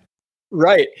 Yeah.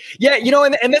 Right. Yeah. You know,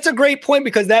 and that's a great point,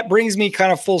 because that brings me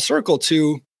kind of full circle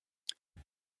to,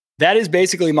 that is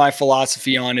basically my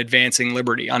philosophy on advancing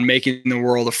liberty, on making the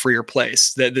world a freer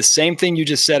place. The same thing you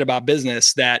just said about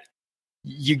business, that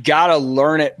you got to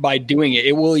learn it by doing it.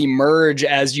 It will emerge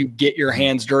as you get your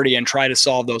hands dirty and try to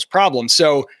solve those problems.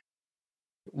 So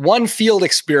one field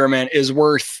experiment is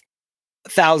worth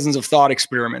thousands of thought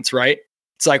experiments, right?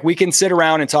 It's like we can sit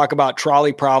around and talk about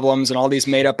trolley problems and all these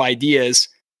made up ideas,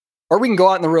 or we can go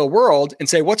out in the real world and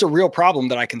say, what's a real problem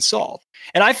that I can solve?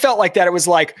 And I felt like that it was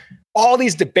like all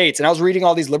these debates, and I was reading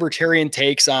all these libertarian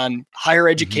takes on higher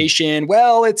education. Mm-hmm.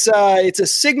 Well, it's a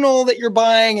signal that you're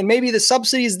buying, and maybe the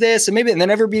subsidy is this, and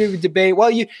then everybody would debate, well,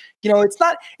 you know, it's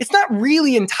not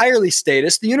really entirely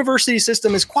statist. The university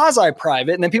system is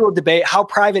quasi-private, and then people would debate how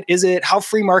private is it, how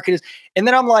free market is. And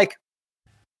then I'm like,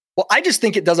 well, I just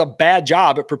think it does a bad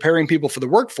job at preparing people for the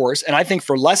workforce. And I think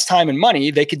for less time and money,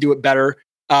 they could do it better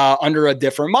under a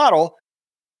different model.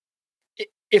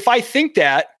 If I think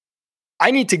that, I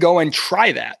need to go and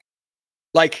try that.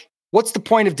 Like, what's the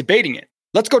point of debating it?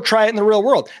 Let's go try it in the real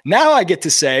world. Now I get to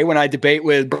say, when I debate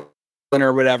with Berlin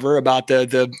or whatever about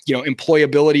the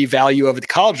employability value of the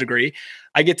college degree,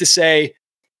 I get to say,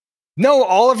 no,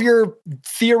 all of your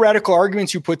theoretical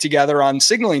arguments you put together on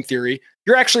signaling theory,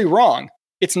 you're actually wrong.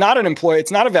 It's not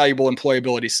a valuable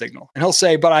employability signal. And he'll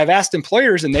say, but I've asked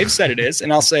employers and they've said it is.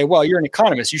 And I'll say, well, you're an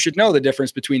economist. You should know the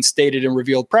difference between stated and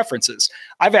revealed preferences.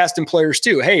 I've asked employers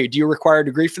too, hey, do you require a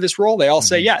degree for this role? They all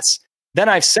say yes. Then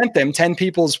I've sent them 10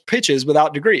 people's pitches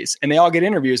without degrees, and they all get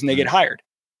interviews and they get hired.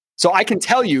 So I can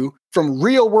tell you from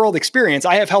real world experience,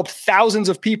 I have helped thousands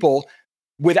of people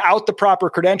without the proper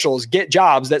credentials get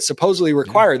jobs that supposedly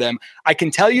require them. I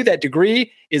can tell you that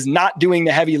degree is not doing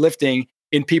the heavy lifting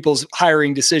in people's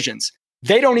hiring decisions.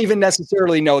 They don't even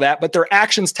necessarily know that, but their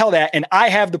actions tell that. And I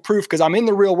have the proof because I'm in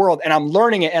the real world and I'm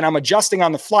learning it and I'm adjusting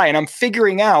on the fly and I'm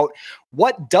figuring out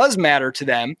what does matter to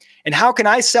them and how can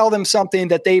I sell them something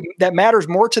that matters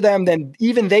more to them than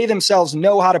even they themselves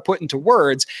know how to put into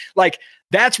words. Like,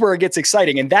 that's where it gets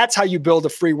exciting. And that's how you build a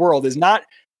free world, is not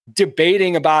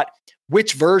debating about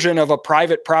which version of a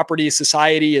private property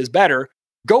society is better.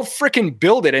 Go freaking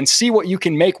build it and see what you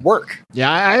can make work. Yeah,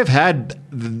 I have had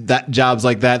jobs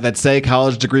like that say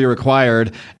college degree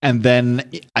required. And then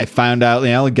I found out,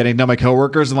 getting to know my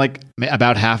coworkers, and like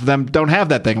about half of them don't have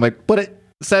that thing. I'm like, but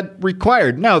said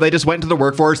required. No, they just went into the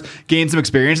workforce, gained some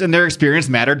experience, and their experience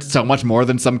mattered so much more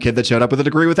than some kid that showed up with a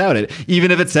degree without it.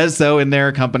 Even if it says so in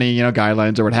their company,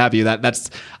 guidelines or what have you, that's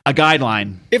a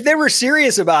guideline. If they were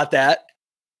serious about that,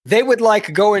 they would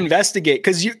go investigate.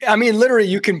 Cause literally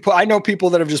you can put, I know people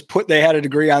that have just they had a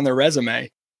degree on their resume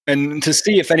and to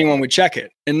see if anyone would check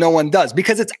it, and no one does,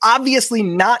 because it's obviously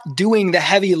not doing the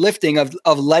heavy lifting of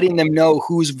letting them know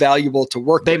who's valuable to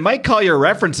work They with. might call your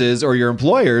references or your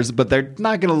employers, but they're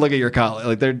not going to look at your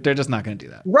college. They're just not going to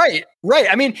do that. Right.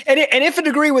 And if a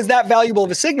degree was that valuable of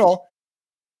a signal,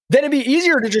 then it'd be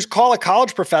easier to just call a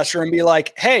college professor and be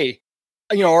like, hey,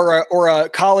 or a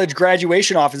college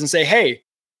graduation office and say, hey,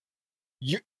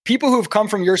 people who have come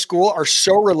from your school are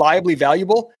so reliably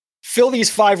valuable. Fill these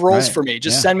 5 roles for me.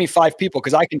 Just send me 5 people,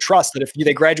 because I can trust that if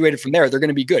they graduated from there, they're going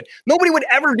to be good. Nobody would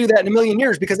ever do that in a million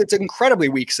years, because it's an incredibly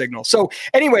weak signal. So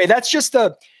anyway, that's just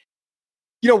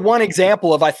one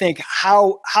example of, I think,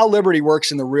 how liberty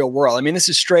works in the real world. This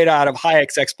is straight out of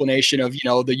Hayek's explanation of,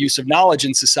 the use of knowledge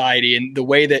in society and the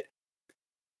way that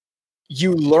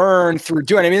you learn through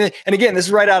doing. And again, this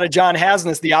is right out of John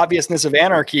Hasness, The Obviousness of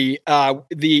Anarchy.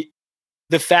 The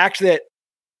fact that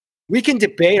we can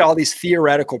debate all these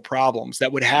theoretical problems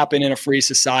that would happen in a free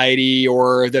society,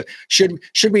 or should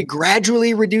we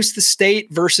gradually reduce the state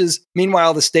versus,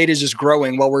 meanwhile, the state is just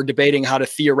growing while we're debating how to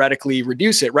theoretically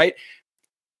reduce it, right?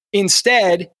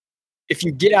 Instead, if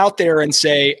you get out there and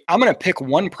say, I'm going to pick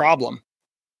one problem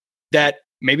that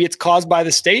maybe it's caused by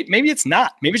the state, maybe it's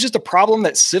not. Maybe it's just a problem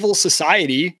that civil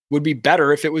society would be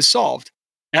better if it was solved.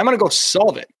 And I'm going to go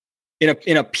solve it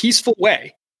in a peaceful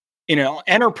way, in an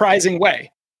enterprising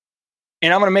way.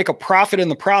 And I'm going to make a profit in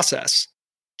the process.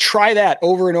 Try that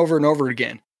over and over and over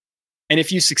again. And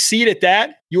if you succeed at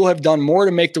that, you will have done more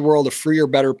to make the world a freer,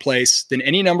 better place than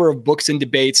any number of books and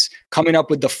debates coming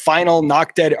up with the final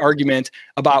knock dead argument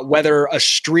about whether a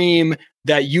stream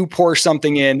that you pour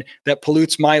something in that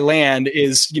pollutes my land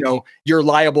is, you're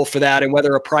liable for that, and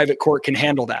whether a private court can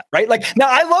handle that, right? Now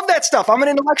I love that stuff. I'm an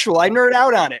intellectual. I nerd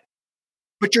out on it.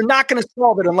 But you're not going to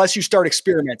solve it unless you start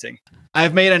experimenting.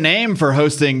 I've made a name for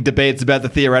hosting debates about the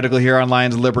theoretical here on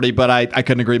Lions of Liberty, but I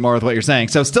couldn't agree more with what you're saying.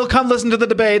 So still come listen to the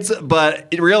debates,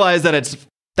 but realize that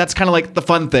that's kind of like the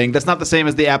fun thing. That's not the same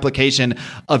as the application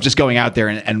of just going out there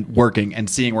and working and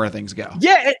seeing where things go.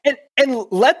 Yeah, and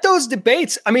let those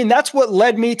debates, that's what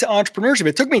led me to entrepreneurship.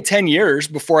 It took me 10 years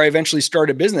before I eventually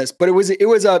started a business, but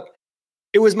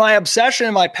it was my obsession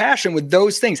and my passion with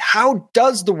those things. How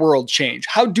does the world change?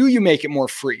 How do you make it more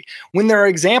free? When there are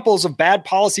examples of bad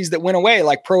policies that went away,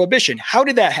 like prohibition, how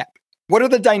did that happen? What are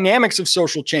the dynamics of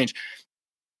social change?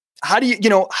 How do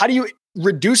you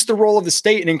reduce the role of the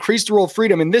state and increase the role of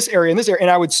freedom in this area, And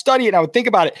I would study it and I would think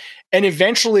about it. And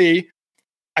eventually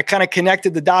I kind of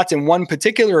connected the dots in one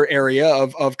particular area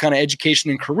of kind of education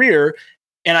and career.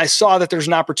 And I saw that there's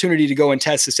an opportunity to go and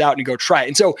test this out and go try it.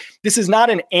 And so this is not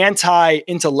an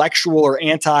anti-intellectual or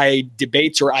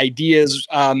anti-debates or ideas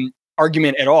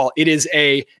argument at all. It is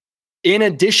in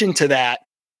addition to that,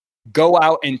 go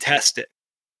out and test it.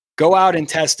 Go out and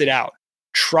test it out.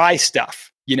 Try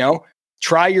stuff,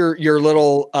 try your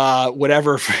little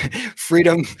whatever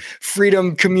freedom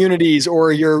communities,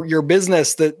 or your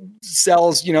business that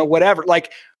sells, whatever,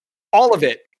 all of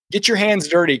it. Get your hands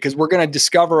dirty, because we're going to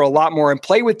discover a lot more, and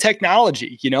play with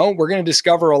technology. We're going to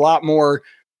discover a lot more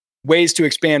ways to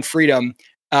expand freedom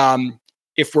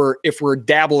if we're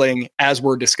dabbling as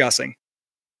we're discussing.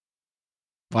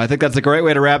 Well, I think that's a great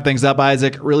way to wrap things up,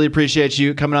 Isaac. Really appreciate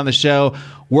you coming on the show,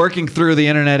 working through the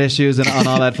internet issues and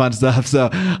all that fun stuff. So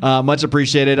much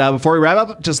appreciated. Before we wrap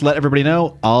up, just let everybody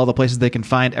know all the places they can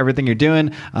find everything you're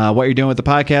doing, what you're doing with the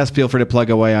podcast. Feel free to plug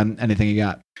away on anything you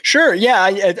got. Sure.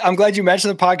 Yeah. I'm glad you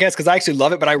mentioned the podcast, because I actually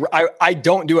love it, but I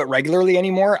don't do it regularly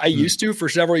anymore. I used to for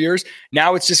several years.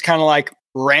 Now it's just kind of like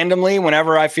randomly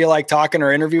whenever I feel like talking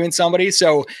or interviewing somebody.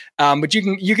 So, but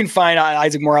you can find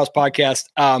Isaac Moorehouse podcast.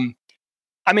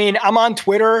 I'm on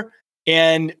Twitter,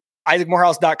 and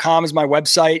isaacmorehouse.com is my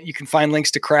website. You can find links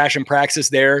to Crash and Praxis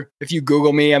there. If you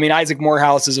Google me, Isaac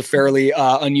Moorehouse is a fairly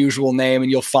unusual name,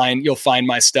 and you'll find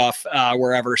my stuff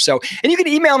wherever. So, and you can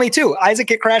email me too,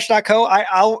 isaac@crash.co.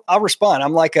 I'll respond.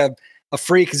 I'm like a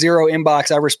freak, zero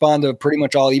inbox. I respond to pretty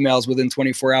much all emails within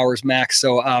 24 hours max.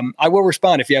 So I will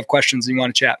respond if you have questions and you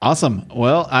want to chat. Awesome.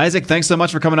 Well, Isaac, thanks so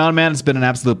much for coming on, man. It's been an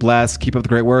absolute blast. Keep up the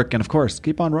great work. And of course,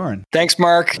 keep on roaring. Thanks,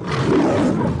 Mark.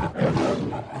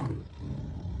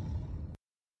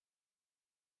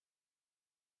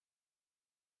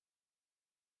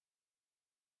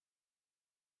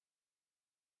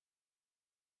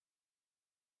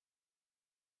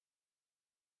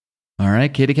 All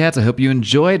right, kitty cats, I hope you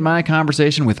enjoyed my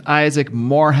conversation with Isaac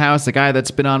Moorehouse, a guy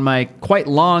that's been on my quite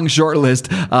long short list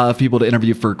of people to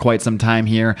interview for quite some time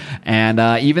here. And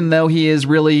even though he is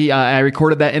really, I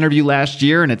recorded that interview last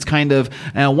year, and it's kind of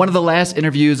one of the last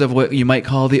interviews of what you might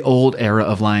call the old era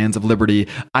of Lions of Liberty.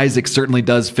 Isaac certainly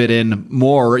does fit in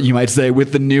more, you might say,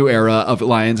 with the new era of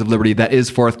Lions of Liberty that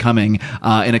is forthcoming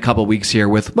in a couple weeks here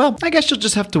with, well, I guess you'll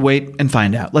just have to wait and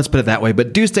find out. Let's put it that way.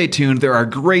 But do stay tuned. There are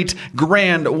great,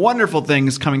 grand, wonderful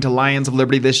things coming to Lions of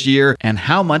Liberty this year, and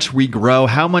how much we grow,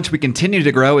 how much we continue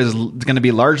to grow is going to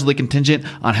be largely contingent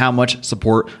on how much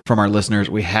support from our listeners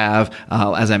we have.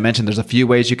 As I mentioned, there's a few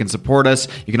ways you can support us.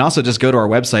 You can also just go to our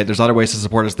website. There's other ways to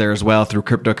support us there as well, through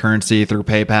cryptocurrency, through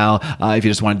PayPal, if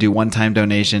you just want to do one-time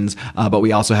donations. But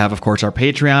we also have, of course, our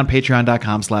Patreon,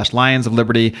 patreon.com/Lions of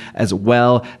Liberty, as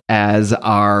well as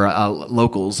our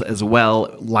locals as well,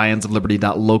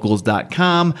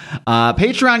 lionsofliberty.locals.com.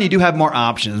 Patreon, you do have more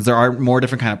options. There are more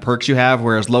different kind of perks you have,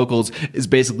 whereas locals is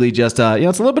basically just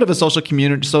it's a little bit of a social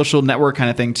community, social network kind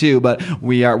of thing too. But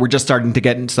we're just starting to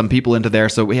get some people into there,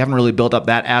 so we haven't really built up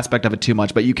that aspect of it too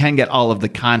much. But you can get all of the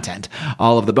content,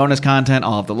 all of the bonus content,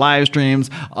 all of the live streams,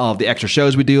 all of the extra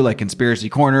shows we do, like Conspiracy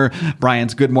Corner,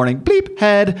 Brian's Good Morning Bleep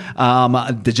Head,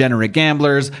 Degenerate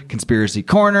Gamblers, Conspiracy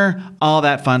Corner, all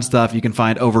that fun stuff you can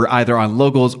find over either on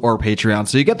locals or Patreon.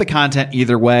 So you get the content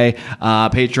either way.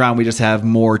 Patreon, we just have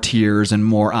more tiers and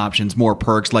more options, more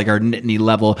perks, like our Nittany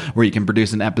level, where you can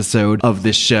produce an episode of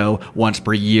this show once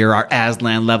per year, our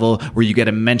Aslan level, where you get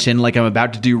a mention like I'm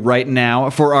about to do right now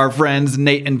for our friends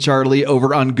Nate and Charlie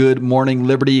over on Good Morning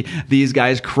Liberty. These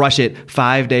guys crush it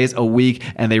 5 days a week,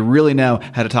 and they really know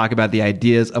how to talk about the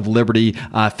ideas of liberty,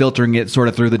 filtering it sort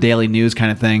of through the daily news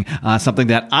kind of thing, something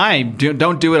that I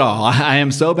don't do at all. I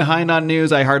am so behind on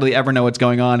news, I hardly ever know what's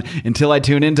going on until I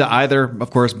tune into either, of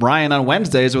course, Brian on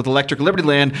Wednesdays with Electric Liberty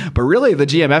Land, but really the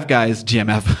GMF guys,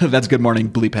 that's Good Morning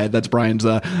Bleephead, that's Brian's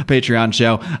Patreon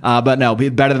show, but no,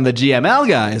 better than the GML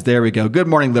guys. There we go, Good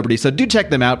Morning Liberty. So do check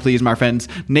them out, please, my friends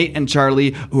Nate and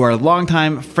Charlie, who are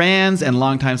longtime fans and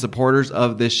longtime supporters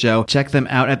of this show. Check them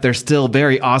out at their still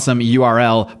very awesome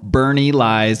URL,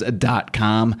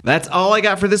 BernieLies.com. That's all I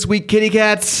got for this week, kitty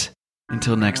cats.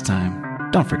 Until next time,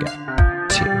 don't forget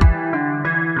to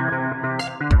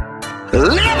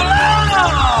live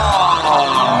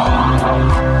long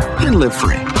and live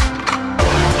free.